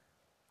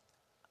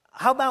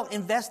 How about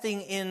investing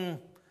in,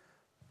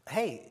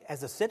 hey,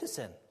 as a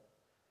citizen,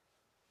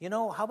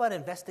 how about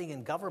investing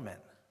in government?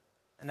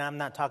 And I'm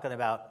not talking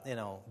about,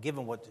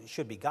 giving what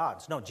should be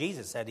God's. No,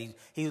 Jesus said,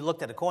 he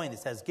looked at a coin that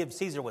says, give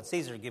Caesar what's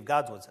Caesar, give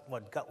God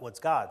what's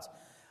God's.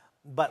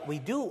 But we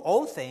do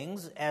owe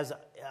things as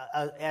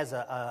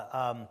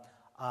a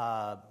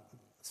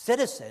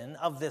citizen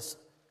of this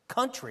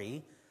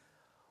country.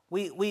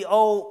 We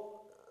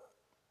owe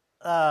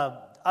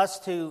us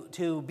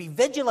to be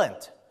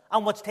vigilant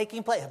on what's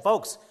taking place.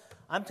 Folks,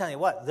 I'm telling you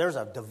what, there's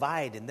a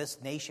divide in this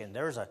nation.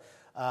 There's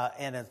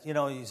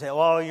you say,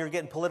 oh, you're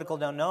getting political.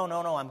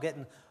 No, I'm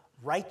getting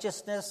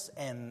righteousness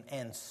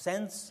and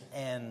sense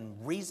and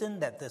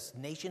reason that this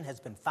nation has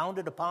been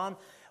founded upon.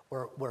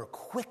 We're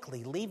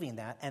quickly leaving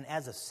that, and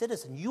as a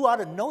citizen, you ought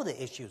to know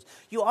the issues.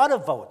 You ought to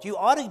vote. You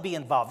ought to be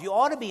involved. You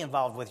ought to be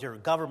involved with your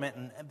government,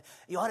 and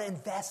you ought to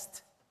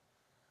invest.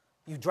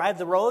 You drive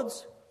the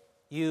roads.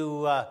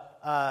 You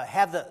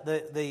have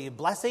the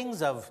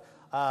blessings of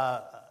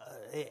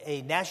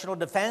a national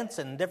defense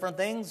and different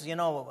things,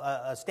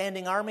 a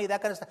standing army,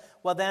 that kind of stuff.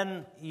 Well,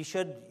 then you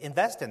should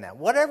invest in that.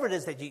 Whatever it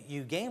is that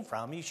you gain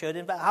from, you should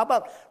invest. How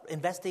about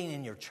investing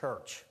in your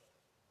church?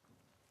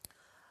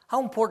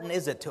 How important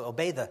is it to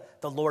obey the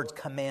Lord's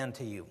command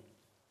to you?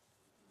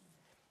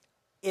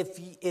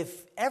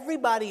 If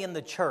everybody in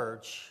the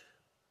church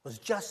was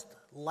just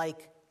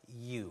like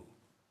you,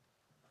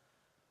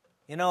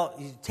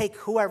 you take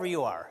whoever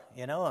you are,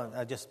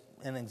 just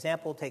an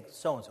example, take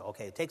so-and-so.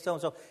 Okay, take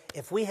so-and-so.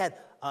 If we had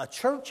a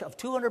church of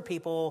 200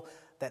 people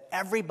that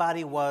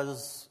everybody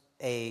was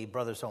a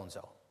brother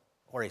so-and-so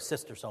or a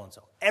sister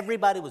so-and-so,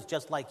 everybody was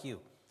just like you,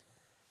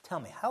 tell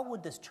me, how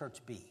would this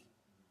church be?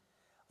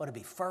 Would it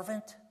be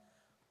fervent?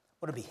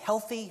 Would it be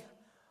healthy?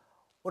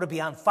 Would it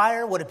be on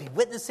fire? Would it be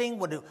witnessing?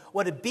 Would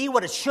it be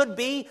what it should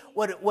be?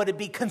 Would it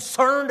be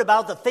concerned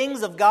about the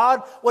things of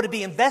God? Would it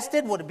be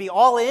invested? Would it be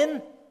all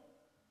in?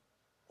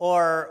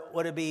 Or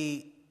would it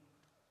be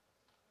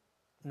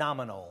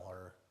nominal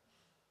or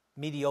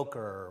mediocre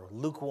or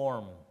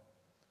lukewarm?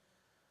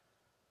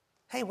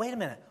 Hey, wait a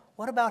minute.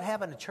 What about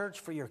having a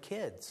church for your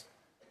kids?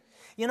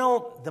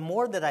 The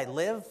more that I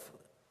live,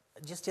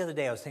 just the other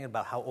day I was thinking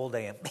about how old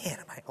I am. Man,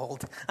 am I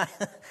old? I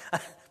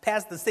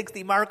passed the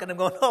 60 mark and I'm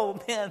going,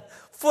 oh man,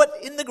 foot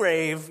in the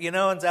grave,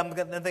 and so I'm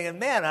thinking,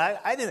 man,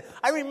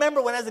 I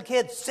remember when I was a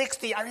kid,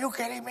 60, are you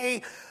kidding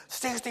me?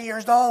 60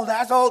 years old,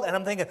 that's old. And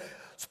I'm thinking,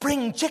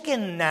 spring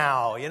chicken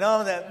now,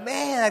 that,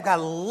 man, I've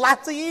got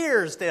lots of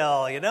years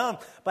still,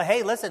 But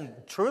hey, listen,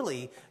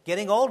 truly,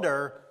 getting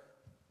older,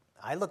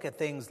 I look at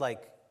things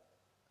like,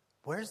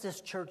 where's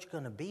this church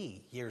going to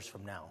be years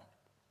from now?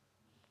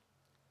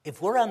 If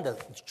we're on the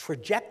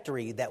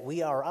trajectory that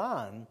we are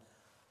on,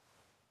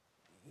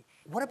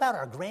 what about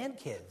our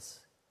grandkids?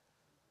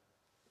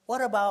 What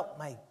about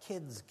my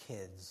kids'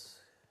 kids?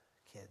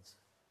 Do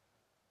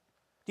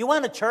you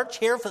want a church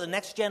here for the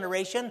next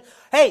generation?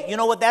 Hey, you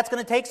know what that's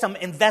going to take? Some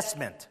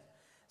investment.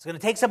 It's going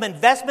to take some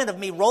investment of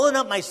me rolling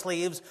up my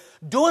sleeves,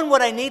 doing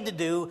what I need to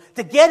do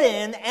to get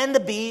in and to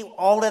be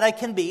all that I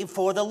can be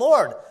for the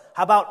Lord.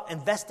 How about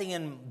investing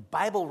in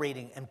Bible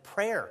reading and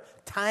prayer,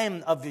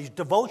 time of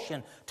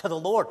devotion to the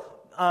Lord?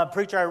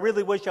 Preacher, I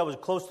really wish I was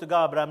close to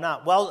God, but I'm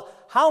not. Well,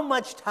 how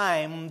much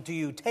time do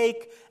you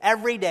take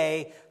every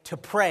day to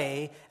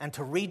pray and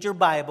to read your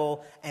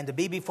Bible and to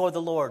be before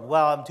the Lord?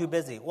 Well, I'm too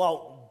busy.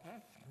 Well,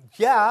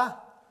 yeah,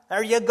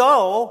 there you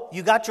go.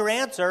 You got your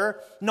answer.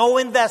 No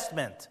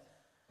investment.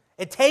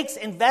 It takes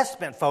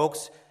investment,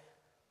 folks.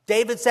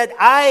 David said,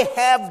 I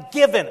have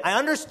given. I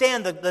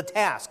understand the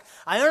task.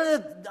 I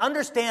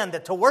understand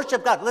that to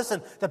worship God,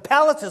 listen, the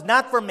palace is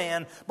not for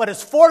man, but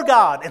it's for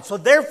God. And so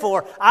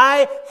therefore,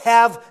 I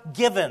have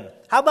given.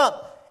 How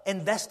about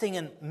investing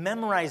in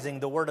memorizing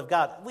the Word of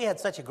God? We had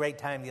such a great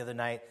time the other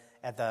night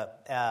at the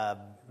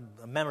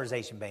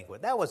memorization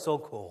banquet. That was so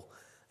cool.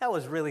 That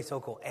was really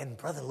so cool. And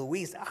Brother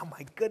Luis, oh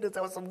my goodness,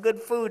 that was some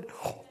good food.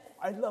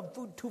 I love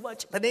food too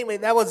much. But anyway,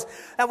 that was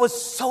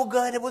so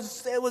good. It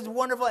was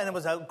wonderful, and it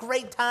was a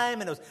great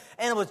time, and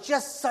it was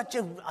just such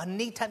a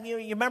neat time. You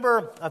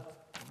remember a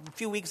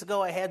few weeks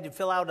ago I had to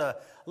fill out a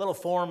little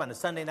form on a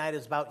Sunday night. It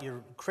was about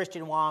your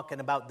Christian walk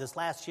and about this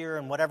last year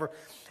and whatever.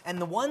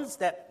 And the ones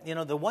that,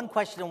 the one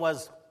question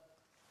was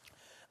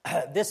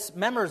this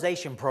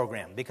memorization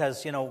program,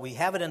 because, we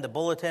have it in the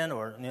bulletin,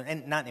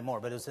 and not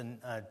anymore, but it was in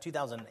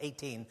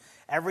 2018.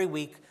 Every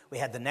week we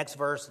had the next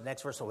verse.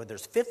 So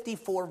there's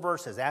 54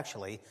 verses,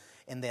 actually,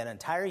 in that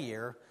entire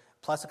year,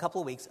 plus a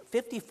couple of weeks,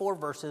 54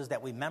 verses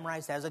that we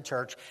memorized as a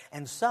church,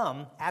 and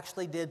some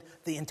actually did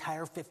the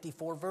entire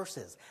 54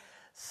 verses.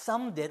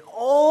 Some did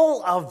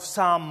all of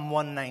Psalm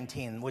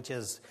 119, which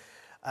is,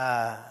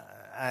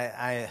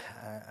 I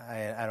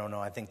don't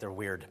know, I think they're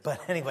weird. But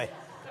anyway,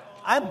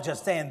 I'm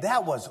just saying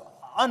that was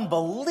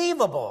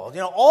unbelievable.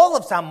 All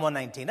of Psalm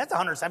 119, that's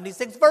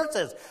 176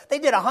 verses. They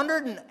did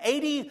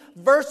 180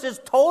 verses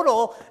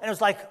total, and it was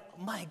like,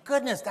 my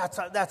goodness,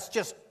 that's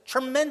just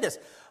tremendous.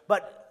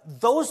 But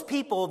those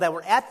people that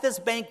were at this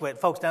banquet,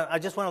 folks, now I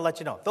just want to let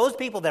you know, those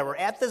people that were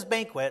at this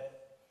banquet,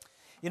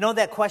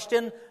 that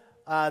question,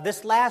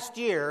 this last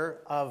year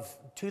of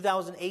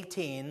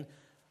 2018,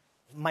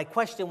 my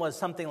question was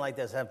something like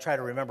this. I'm trying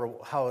to remember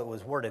how it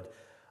was worded.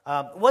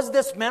 Was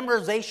this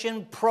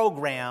memorization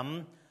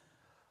program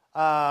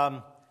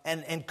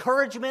an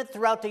encouragement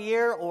throughout the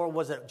year, or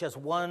was it just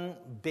one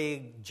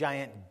big,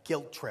 giant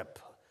guilt trip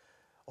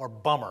or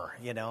bummer,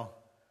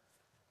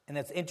 And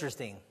it's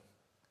interesting.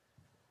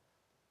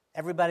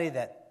 Everybody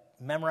that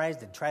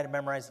memorized and tried to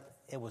memorize,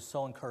 it was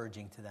so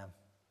encouraging to them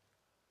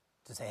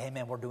to say, hey,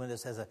 man, we're doing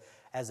this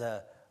as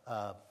a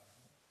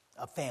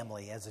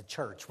family, as a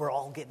church. We're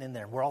all getting in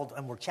there.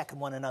 We're checking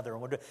one another.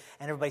 And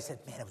everybody said,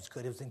 man, it was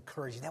good. It was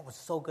encouraging. That was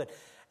so good.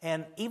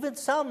 And even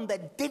some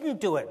that didn't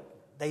do it,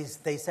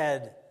 they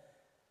said,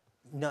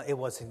 no, it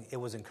was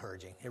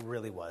encouraging. It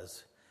really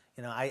was.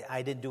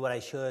 I didn't do what I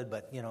should,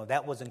 but,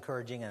 that was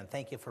encouraging. And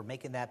thank you for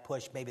making that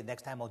push. Maybe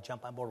next time I'll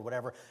jump on board or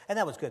whatever. And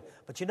that was good.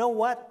 But you know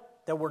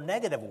what? There were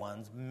negative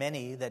ones,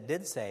 many that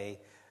did say,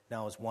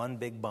 no, it's one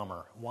big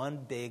bummer, one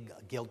big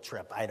guilt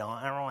trip. I don't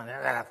want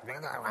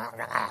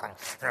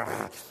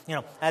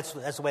that's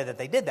the way that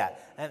they did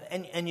that.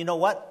 And you know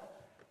what?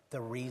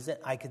 The reason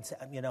I could say,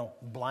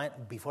 blind,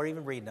 before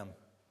even reading them,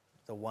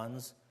 the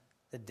ones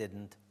that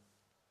didn't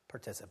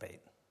participate.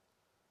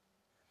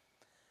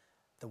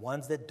 The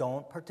ones that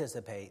don't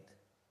participate,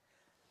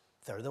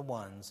 they're the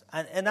ones.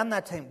 And I'm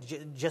not saying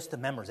just the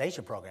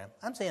memorization program.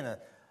 I'm saying a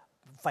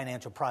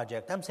financial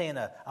project. I'm saying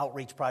an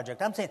outreach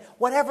project. I'm saying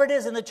whatever it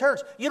is in the church.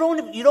 You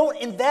don't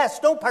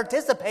invest, don't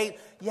participate.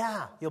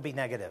 Yeah, you'll be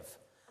negative.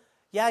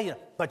 Yeah,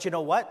 but you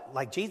know what?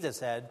 Like Jesus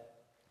said,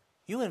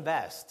 you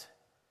invest.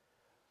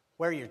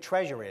 Where your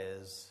treasure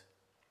is,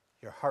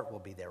 your heart will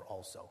be there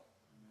also.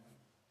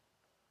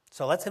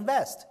 So let's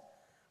invest.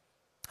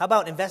 How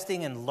about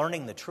investing in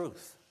learning the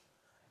truth?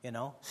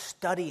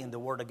 Studying the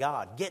Word of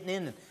God, getting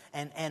in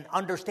and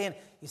understand.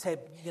 You say,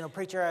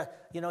 preacher,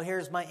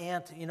 here's my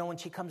aunt. When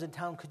she comes in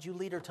town, could you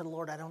lead her to the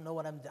Lord? I don't know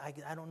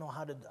I don't know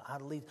how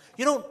to lead.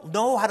 You don't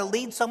know how to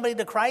lead somebody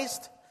to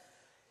Christ?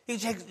 You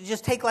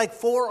just take like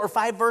 4 or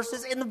 5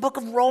 verses in the book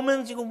of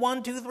Romans. You go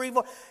 1, 2, 3,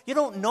 4. You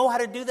don't know how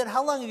to do that.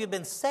 How long have you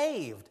been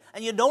saved?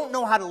 And you don't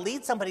know how to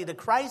lead somebody to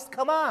Christ?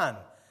 Come on.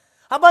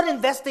 How about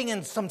investing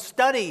in some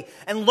study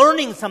and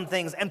learning some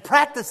things and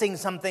practicing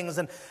some things?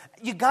 And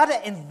you got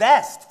to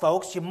invest,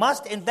 folks. You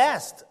must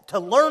invest to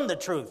learn the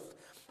truth,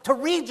 to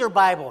read your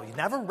Bible. You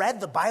never read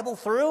the Bible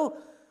through?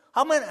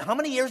 How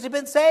many years have you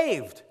been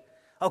saved?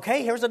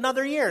 Okay, here's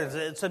another year.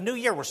 It's a new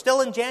year. We're still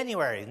in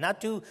January.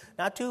 Not too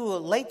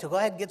late to go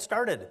ahead and get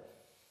started.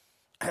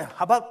 How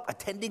about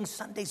attending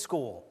Sunday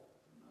school?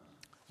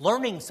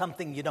 Learning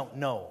something you don't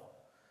know.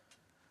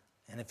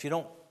 And if you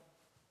don't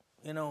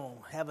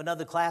have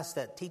another class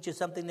that teaches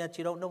something that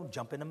you don't know,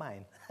 jump into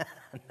mine.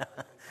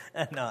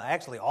 No,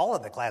 actually, all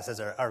of the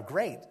classes are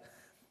great.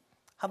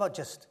 How about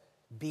just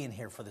being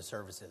here for the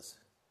services?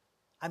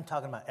 I'm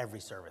talking about every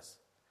service.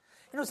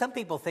 Some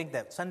people think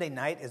that Sunday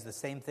night is the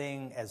same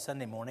thing as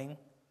Sunday morning,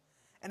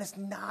 and it's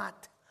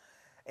not.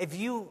 If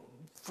you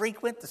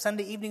frequent the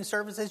Sunday evening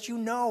services,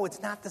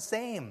 it's not the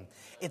same.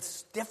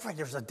 It's different.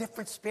 There's a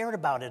different spirit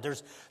about it.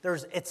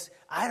 It's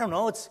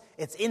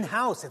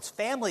in-house. It's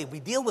family.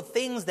 We deal with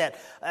things that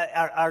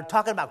are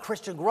talking about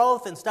Christian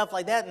growth and stuff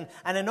like that.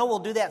 And I know we'll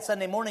do that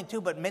Sunday morning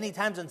too, but many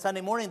times on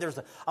Sunday morning there's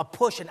a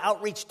push and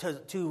outreach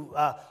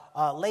to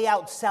lay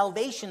out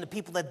salvation to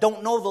people that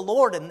don't know the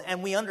Lord.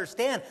 And we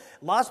understand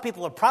lost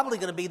people are probably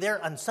going to be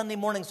there on Sunday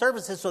morning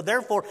services, so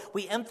therefore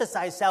we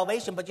emphasize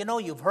salvation. But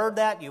you've heard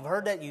that,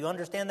 you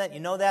understand that, you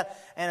know that,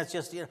 and it's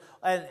just,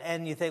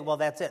 and you think, well,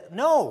 that's it.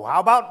 No, how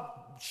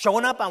about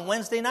showing up on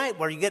Wednesday night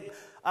where you get,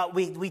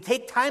 we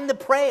take time to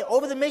pray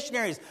over the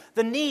missionaries,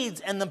 the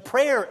needs and the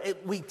prayer.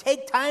 We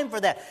take time for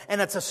that,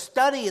 and it's a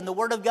study in the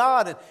Word of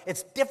God, and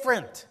it's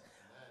different.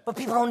 But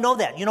people don't know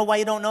that. You know why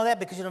you don't know that?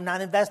 Because you're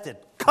not invested.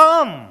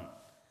 Come!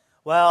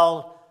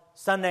 Well,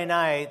 Sunday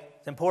night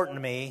is important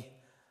to me.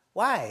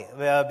 Why?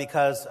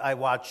 Because I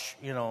watch,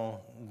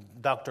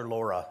 Dr.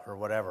 Laura or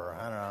whatever.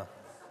 I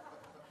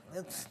don't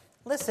know.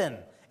 Listen,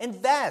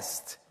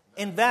 invest.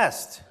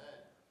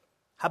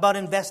 How about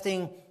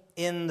investing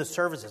in the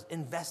services?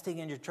 Investing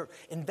in your church.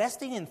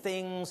 Investing in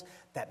things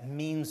that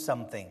mean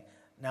something.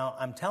 Now,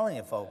 I'm telling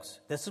you, folks,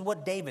 this is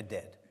what David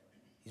did.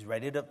 He's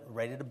ready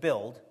to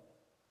build.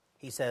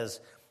 He says,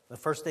 the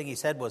first thing he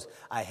said was,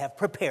 I have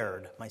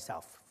prepared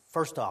myself.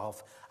 First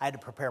off, I had to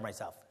prepare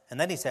myself. And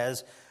then he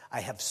says,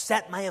 I have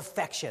set my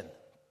affection.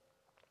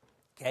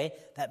 Okay?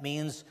 That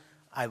means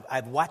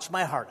I've watched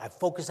my heart. I've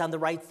focused on the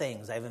right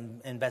things. I've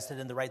invested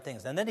in the right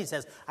things. And then he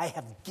says, I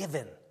have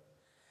given.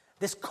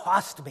 This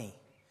cost me.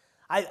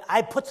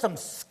 I put some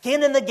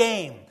skin in the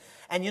game.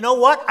 And you know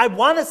what? I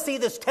want to see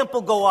this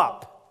temple go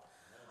up.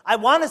 I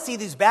want to see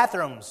these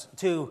bathrooms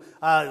to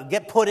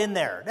get put in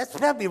there.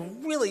 That'd be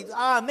really,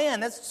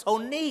 that's so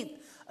neat.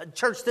 A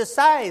church this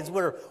size,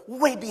 we're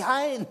way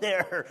behind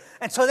there.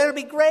 And so that'd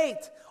be great.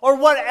 Or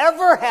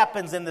whatever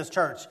happens in this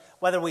church,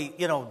 whether we,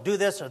 do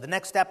this or the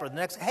next step or the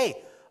next,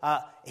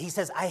 he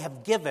says, I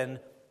have given.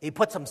 He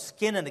put some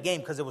skin in the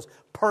game because it was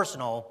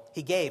personal.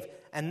 He gave.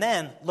 And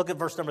then look at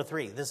verse number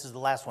 3. This is the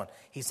last one.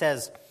 He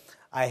says,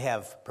 I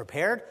have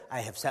prepared,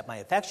 I have set my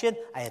affection,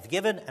 I have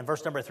given. And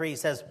verse number 3, he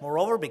says,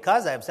 moreover,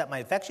 because I have set my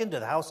affection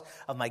to the house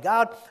of my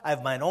God, I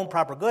have mine own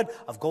proper good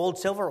of gold,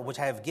 silver, which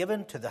I have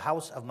given to the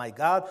house of my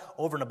God,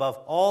 over and above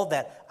all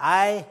that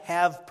I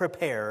have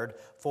prepared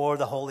for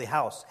the holy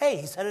house.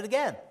 Hey, he said it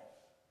again.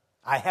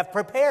 I have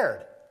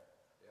prepared.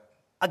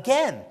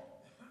 Again.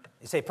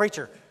 You say,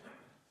 preacher,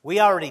 we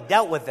already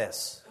dealt with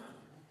this.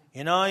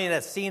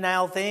 That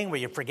senile thing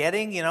where you're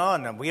forgetting,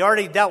 and we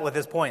already dealt with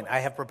this point. I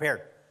have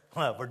prepared.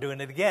 Well, we're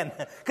doing it again.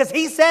 Because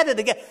he said it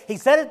again. He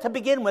said it to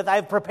begin with, I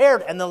have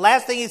prepared. And the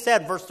last thing he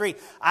said, verse 3,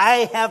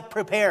 I have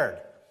prepared.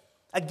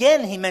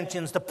 Again, he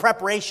mentions the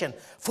preparation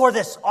for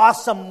this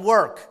awesome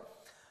work.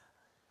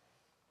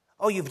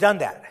 Oh, you've done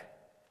that.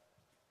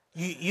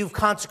 You've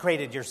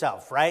consecrated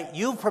yourself, right?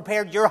 You've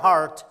prepared your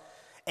heart,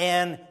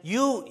 and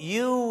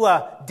you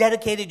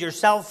dedicated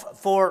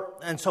yourself for,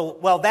 and so,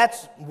 well,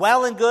 that's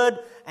well and good,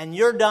 and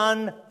you're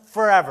done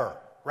forever,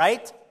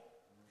 right?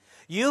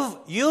 You've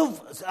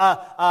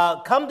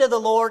come to the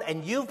Lord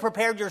and you've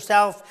prepared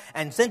yourself,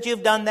 and since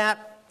you've done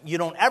that, you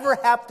don't ever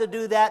have to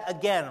do that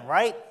again,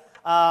 right?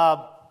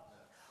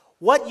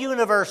 What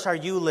universe are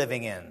you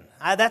living in?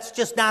 That's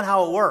just not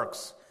how it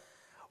works.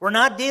 We're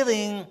not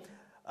dealing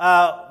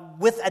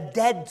with a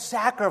dead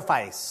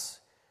sacrifice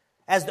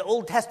as the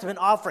Old Testament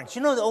offerings.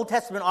 You know the Old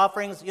Testament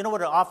offerings, you know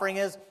what an offering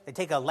is? They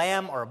take a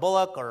lamb or a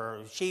bullock or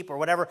a sheep or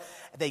whatever.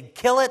 They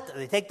kill it,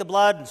 they take the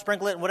blood and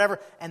sprinkle it and whatever,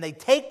 and they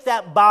take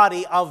that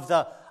body of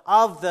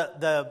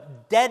the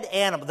dead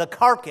animal, the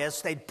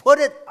carcass, they'd put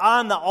it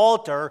on the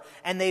altar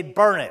and they'd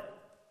burn it.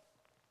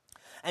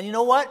 And you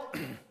know what?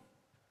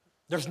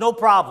 There's no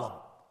problem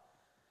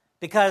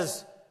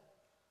because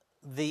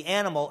the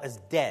animal is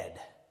dead.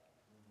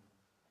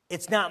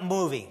 It's not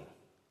moving.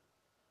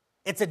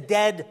 It's a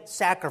dead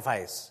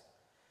sacrifice.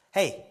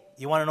 Hey,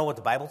 you want to know what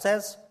the Bible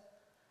says?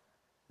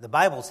 The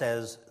Bible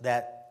says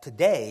that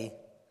today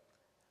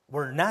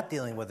we're not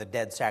dealing with a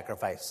dead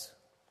sacrifice.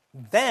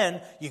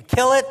 Then you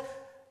kill it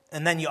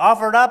and then you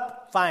offer it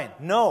up, fine.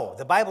 No,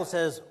 the Bible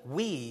says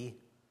we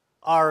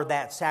are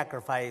that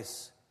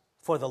sacrifice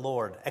for the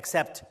Lord,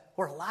 except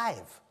we're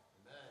alive.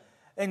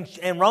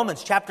 In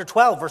Romans chapter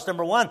 12, verse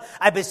number 1,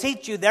 I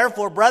beseech you,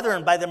 therefore,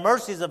 brethren, by the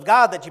mercies of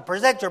God, that you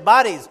present your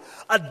bodies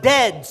a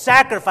dead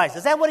sacrifice.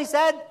 Is that what he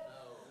said? No.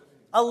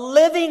 A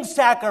living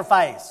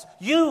sacrifice.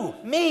 You,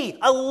 me,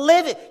 a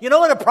living. You know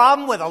what the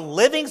problem with a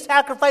living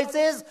sacrifice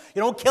is?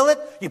 You don't kill it.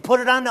 You put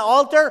it on the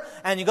altar,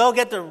 and you go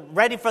get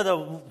ready for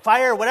the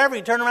fire or whatever.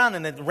 You turn around,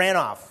 and it ran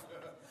off.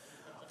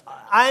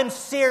 I'm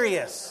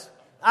serious.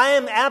 I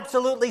am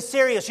absolutely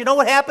serious. You know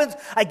what happens?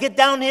 I get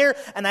down here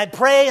and I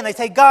pray and I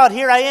say, God,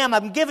 here I am.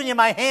 I'm giving you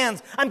my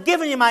hands. I'm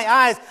giving you my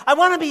eyes. I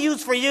want to be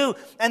used for you.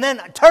 And then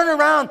I turn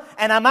around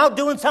and I'm out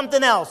doing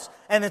something else.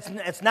 And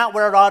it's not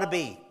where it ought to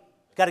be.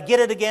 Got to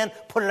get it again,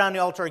 put it on the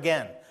altar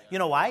again. You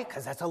know why?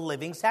 Because that's a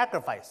living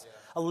sacrifice.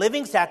 A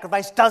living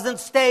sacrifice doesn't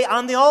stay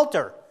on the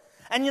altar.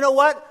 And you know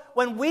what?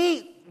 When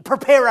we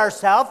prepare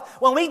ourselves,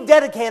 when we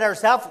dedicate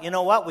ourselves, you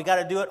know what? We got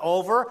to do it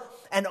over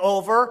and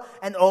over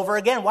and over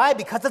again. Why?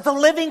 Because it's a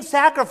living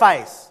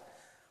sacrifice.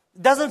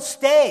 It doesn't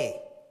stay.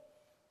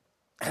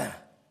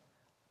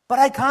 But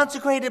I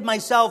consecrated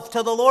myself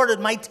to the Lord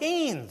in my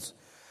teens.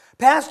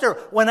 Pastor,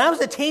 when I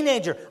was a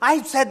teenager,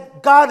 I said,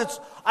 God,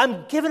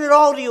 I'm giving it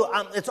all to you.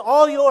 It's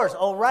all yours.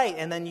 Oh, right.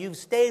 And then you've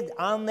stayed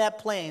on that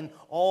plane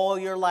all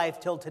your life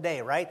till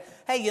today, right?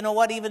 Hey, you know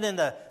what? Even in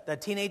the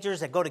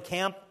teenagers that go to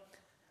camp,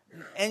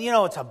 and you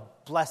know, it's a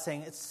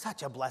blessing. It's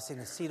such a blessing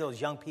to see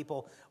those young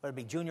people, whether it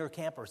be junior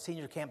camp or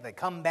senior camp, they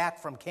come back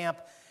from camp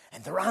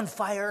and they're on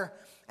fire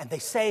and they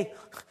say,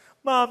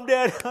 Mom,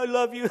 Dad, I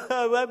love you.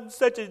 I'm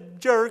such a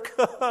jerk.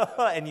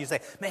 And you say,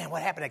 man,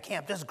 what happened at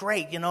camp? This is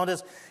great. And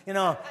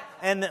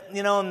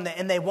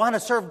they want to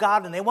serve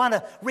God and they want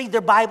to read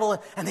their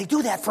Bible and they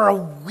do that for a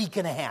week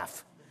and a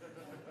half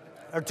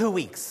or 2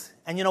 weeks.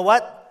 And you know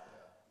what?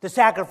 The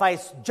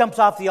sacrifice jumps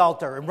off the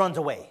altar and runs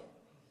away.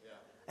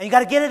 And you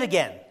got to get it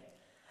again.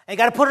 And you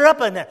got to put it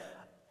up in there.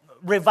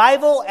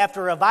 Revival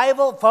after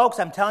revival. Folks,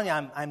 I'm telling you,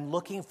 I'm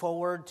looking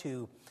forward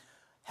to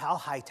Hal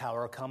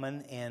Hightower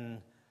coming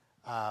in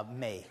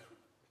May.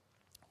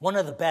 One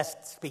of the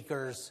best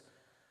speakers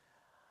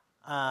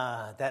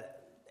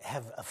that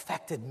have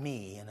affected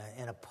me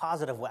in a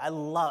positive way. I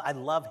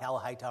love Hal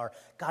Hightower.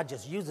 God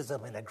just uses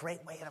him in a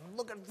great way, and I'm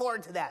looking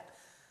forward to that.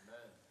 Amen.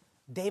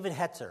 David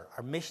Hetzer,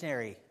 our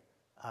missionary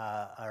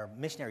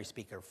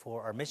speaker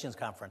for our missions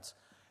conference.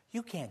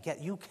 You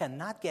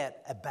cannot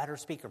get a better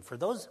speaker. For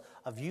those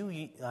of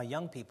you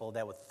young people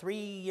that were 4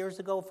 years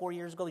ago,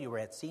 you were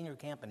at senior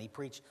camp and he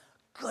preached,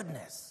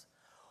 goodness.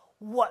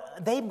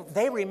 What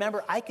they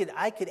remember, I could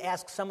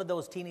ask some of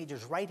those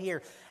teenagers right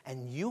here,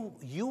 and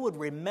you would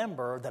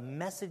remember the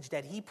message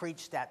that he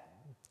preached that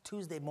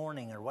Tuesday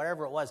morning or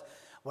whatever it was,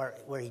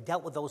 where he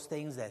dealt with those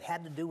things that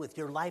had to do with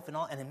your life and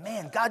all. And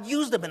man, God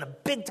used him in a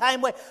big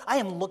time way. I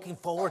am looking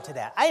forward to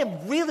that. I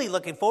am really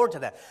looking forward to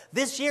that.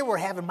 This year we're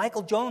having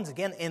Michael Jones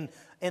again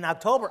in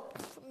October.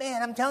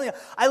 Man, I'm telling you,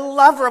 I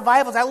love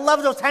revivals. I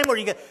love those times where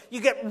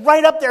you get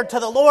right up there to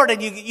the Lord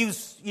and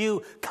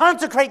you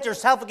consecrate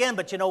yourself again.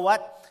 But you know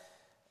what?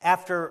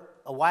 After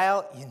a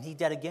while, you need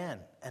that again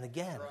and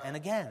again and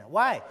again.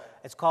 Why?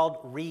 It's called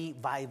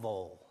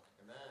revival.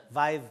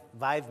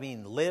 Vive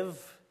means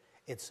live.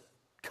 It's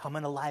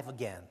coming alive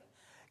again,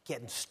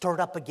 getting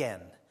stirred up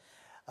again,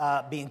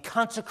 being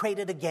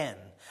consecrated again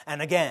and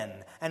again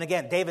and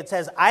again. David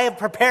says, I have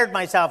prepared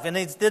myself, and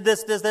he did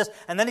this,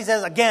 and then he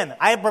says again,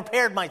 I have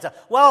prepared myself.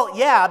 Well,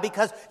 yeah,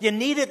 because you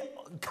need it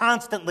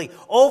constantly,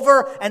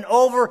 over and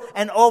over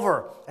and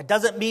over. It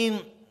doesn't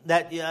mean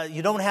that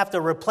you don't have to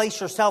replace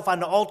yourself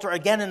on the altar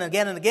again and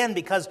again and again,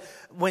 because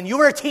when you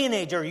were a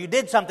teenager, you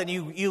did something,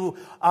 you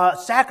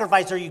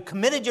sacrificed or you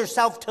committed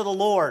yourself to the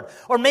Lord.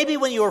 Or maybe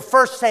when you were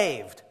first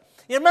saved.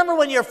 You remember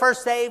when you were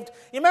first saved?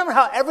 You remember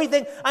how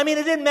everything, it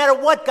didn't matter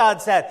what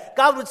God said.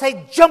 God would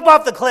say, jump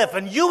off the cliff,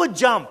 and you would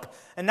jump.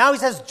 And now he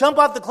says, jump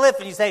off the cliff,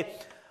 and you say,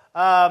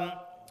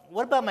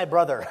 what about my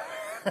brother?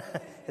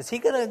 Is he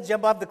going to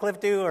jump off the cliff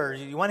too? Or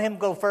you want him to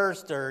go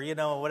first, or,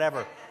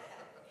 whatever.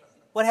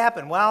 What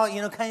happened? Well,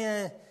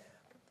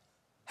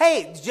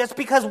 hey, just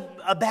because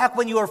back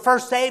when you were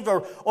first saved,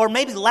 or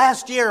maybe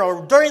last year,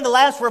 or during the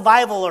last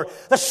revival, or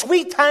the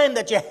sweet time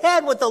that you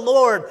had with the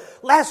Lord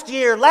last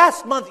year,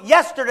 last month,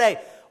 yesterday,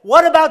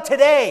 What about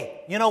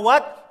today? You know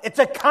what? It's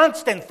a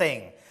constant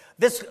thing.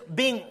 This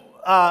being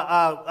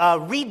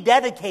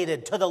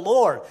rededicated to the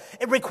Lord.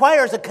 It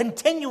requires a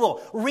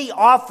continual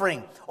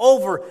re-offering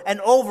over and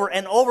over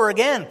and over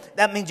again.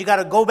 That means you got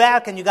to go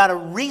back and you got to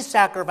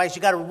re-sacrifice.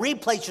 You got to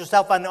replace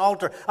yourself on the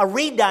altar. A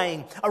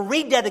re-dying, a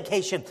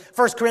rededication.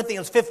 1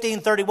 Corinthians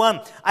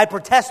 15:31. I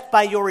protest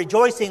by your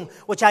rejoicing,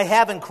 which I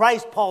have in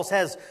Christ, Paul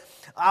says,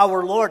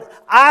 our Lord.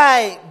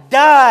 I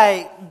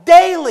die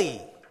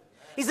daily.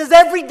 He says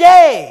every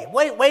day.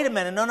 Wait a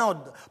minute.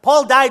 No.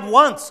 Paul died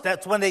once.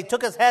 That's when they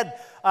took his head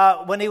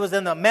when he was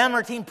in the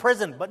Mamertine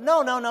prison. But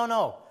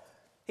no.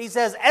 He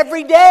says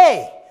every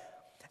day.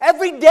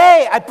 Every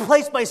day I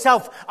place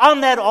myself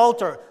on that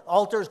altar.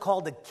 Altar is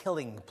called a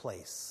killing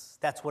place.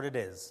 That's what it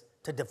is.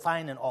 To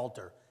define an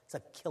altar, it's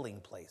a killing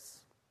place.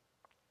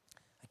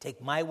 I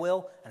take my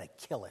will and I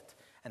kill it.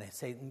 And I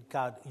say,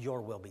 God,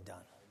 your will be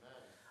done.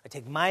 I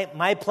take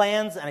my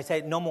plans and I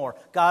say, no more.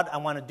 God, I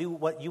want to do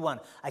what you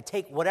want. I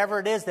take whatever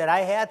it is that I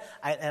had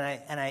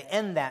and I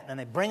end that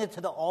and I bring it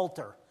to the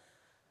altar.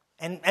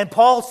 And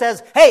Paul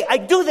says, hey, I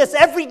do this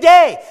every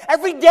day.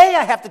 Every day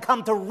I have to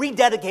come to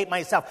rededicate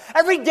myself.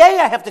 Every day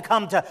I have to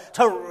come to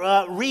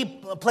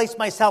replace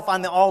myself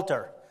on the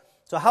altar.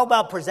 So how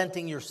about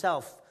presenting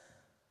yourself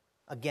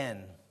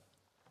again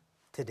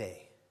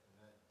today?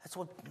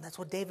 That's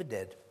what David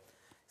did.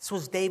 This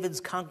was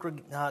David's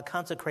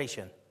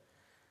consecration.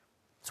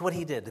 It's what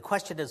he did. The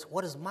question is,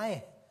 what is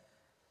my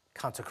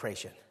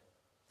consecration?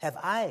 Have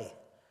I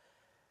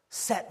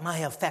set my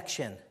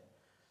affection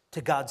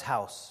to God's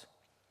house?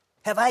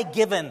 Have I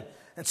given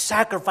and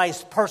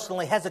sacrificed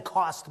personally? Has it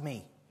cost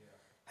me?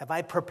 Have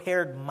I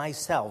prepared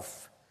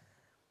myself,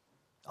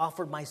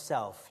 offered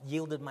myself,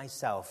 yielded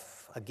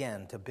myself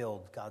again to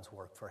build God's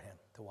work for him,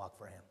 to walk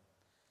for him?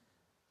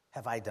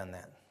 Have I done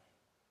that?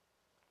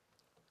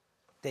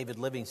 David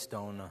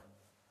Livingstone, a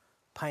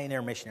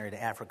pioneer missionary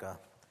to Africa,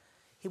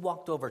 he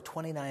walked over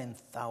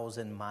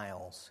 29,000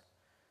 miles.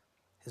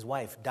 His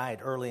wife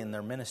died early in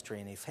their ministry,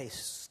 and he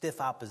faced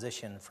stiff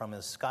opposition from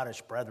his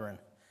Scottish brethren.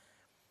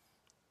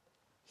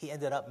 He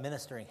ended up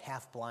ministering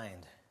half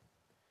blind.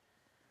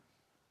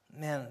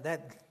 Man,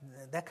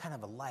 that kind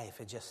of a life,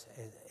 it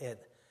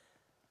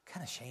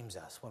kind of shames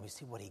us when we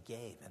see what he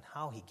gave and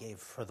how he gave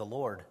for the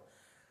Lord.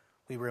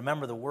 We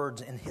remember the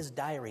words in his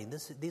diary.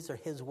 These are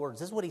his words.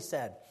 This is what he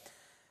said.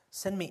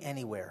 Send me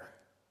anywhere.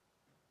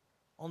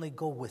 Only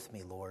go with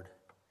me, Lord.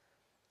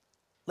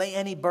 Lay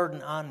any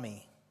burden on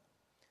me.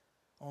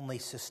 Only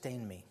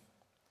sustain me.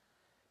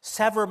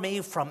 Sever me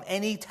from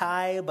any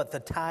tie but the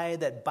tie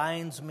that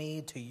binds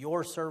me to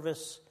your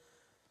service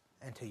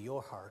and to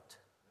your heart.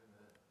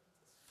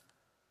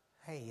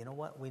 Hey, you know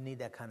what? We need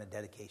that kind of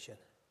dedication.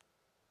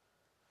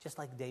 Just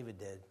like David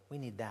did. We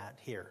need that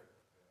here.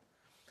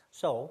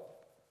 So,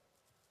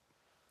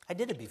 I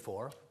did it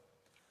before.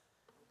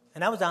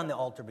 And I was on the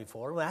altar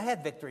before. Well, I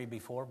had victory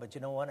before, but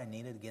you know what? I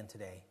need it again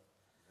today.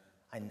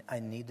 I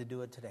need to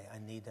do it today. I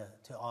need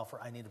to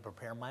offer. I need to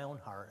prepare my own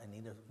heart. I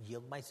need to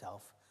yield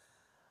myself.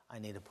 I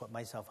need to put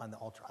myself on the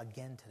altar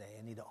again today.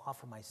 I need to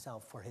offer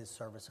myself for his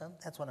service.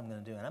 That's what I'm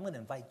going to do. And I'm going to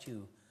invite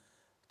you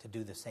to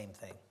do the same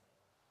thing.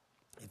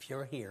 If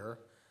you're here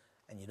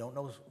and you don't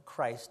know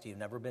Christ, you've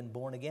never been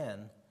born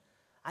again,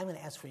 I'm going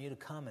to ask for you to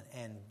come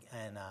and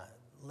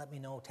let me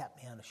know, tap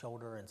me on the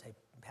shoulder and say,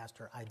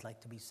 Pastor, I'd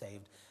like to be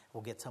saved.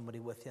 We'll get somebody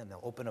with you, and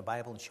they'll open a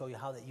Bible and show you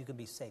how that you can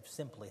be saved,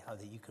 simply how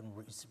that you can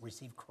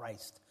receive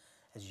Christ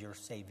as your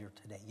Savior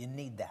today. You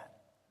need that.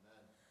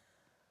 Amen.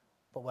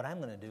 But what I'm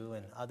going to do,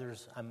 and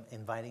others, I'm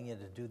inviting you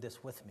to do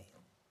this with me.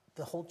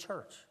 The whole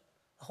church.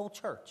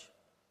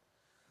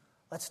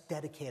 Let's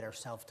dedicate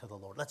ourselves to the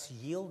Lord. Let's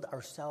yield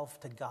ourselves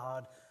to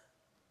God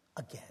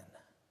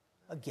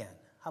again.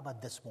 How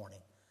about this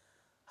morning?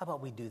 How about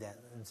we do that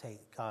and say,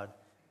 God,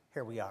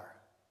 here we are.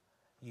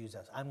 Use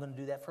us. I'm going to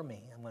do that for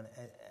me. I'm going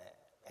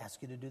to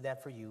ask you to do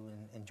that for you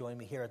and join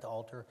me here at the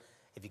altar.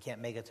 If you can't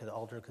make it to the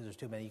altar because there's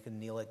too many, you can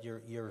kneel at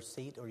your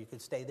seat, or you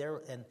could stay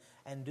there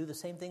and do the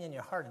same thing in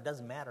your heart. It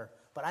doesn't matter.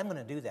 But I'm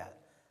going to do that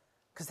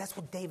because that's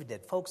what David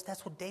did. Folks,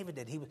 that's what David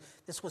did.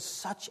 This was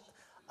such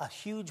a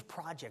huge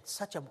project,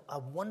 such a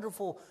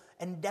wonderful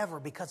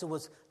endeavor, because it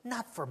was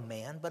not for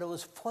man, but it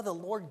was for the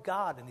Lord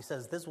God. And he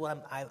says, this is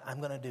what I'm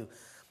going to do.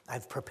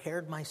 I've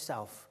prepared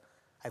myself.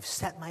 I've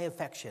set my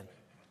affection.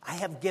 I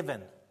have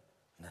given.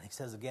 And then he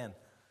says again,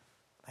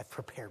 I've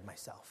prepared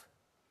myself.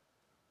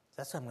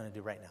 That's what I'm going to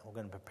do right now. I'm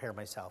going to prepare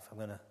myself. I'm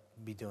going to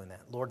be doing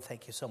that. Lord,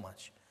 thank you so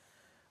much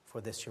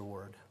for this, your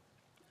word.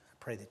 I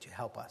pray that you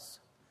help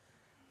us.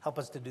 Help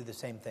us to do the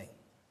same thing.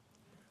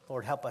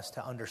 Lord, help us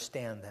to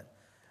understand that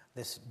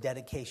this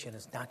dedication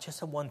is not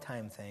just a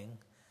one-time thing.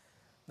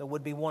 It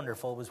would be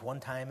wonderful. It was one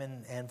time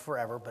and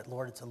forever. But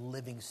Lord, it's a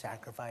living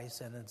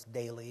sacrifice, and it's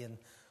daily. And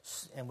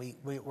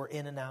we're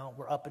in and out.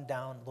 We're up and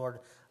down. Lord,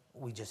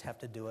 we just have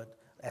to do it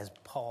as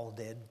Paul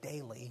did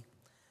daily.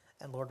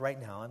 And Lord, right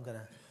now, I'm going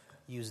to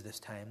use this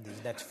time,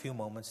 these next few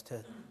moments,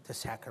 to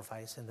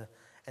sacrifice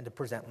and to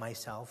present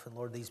myself. And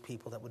Lord, these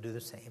people that would do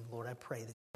the same. Lord, I pray that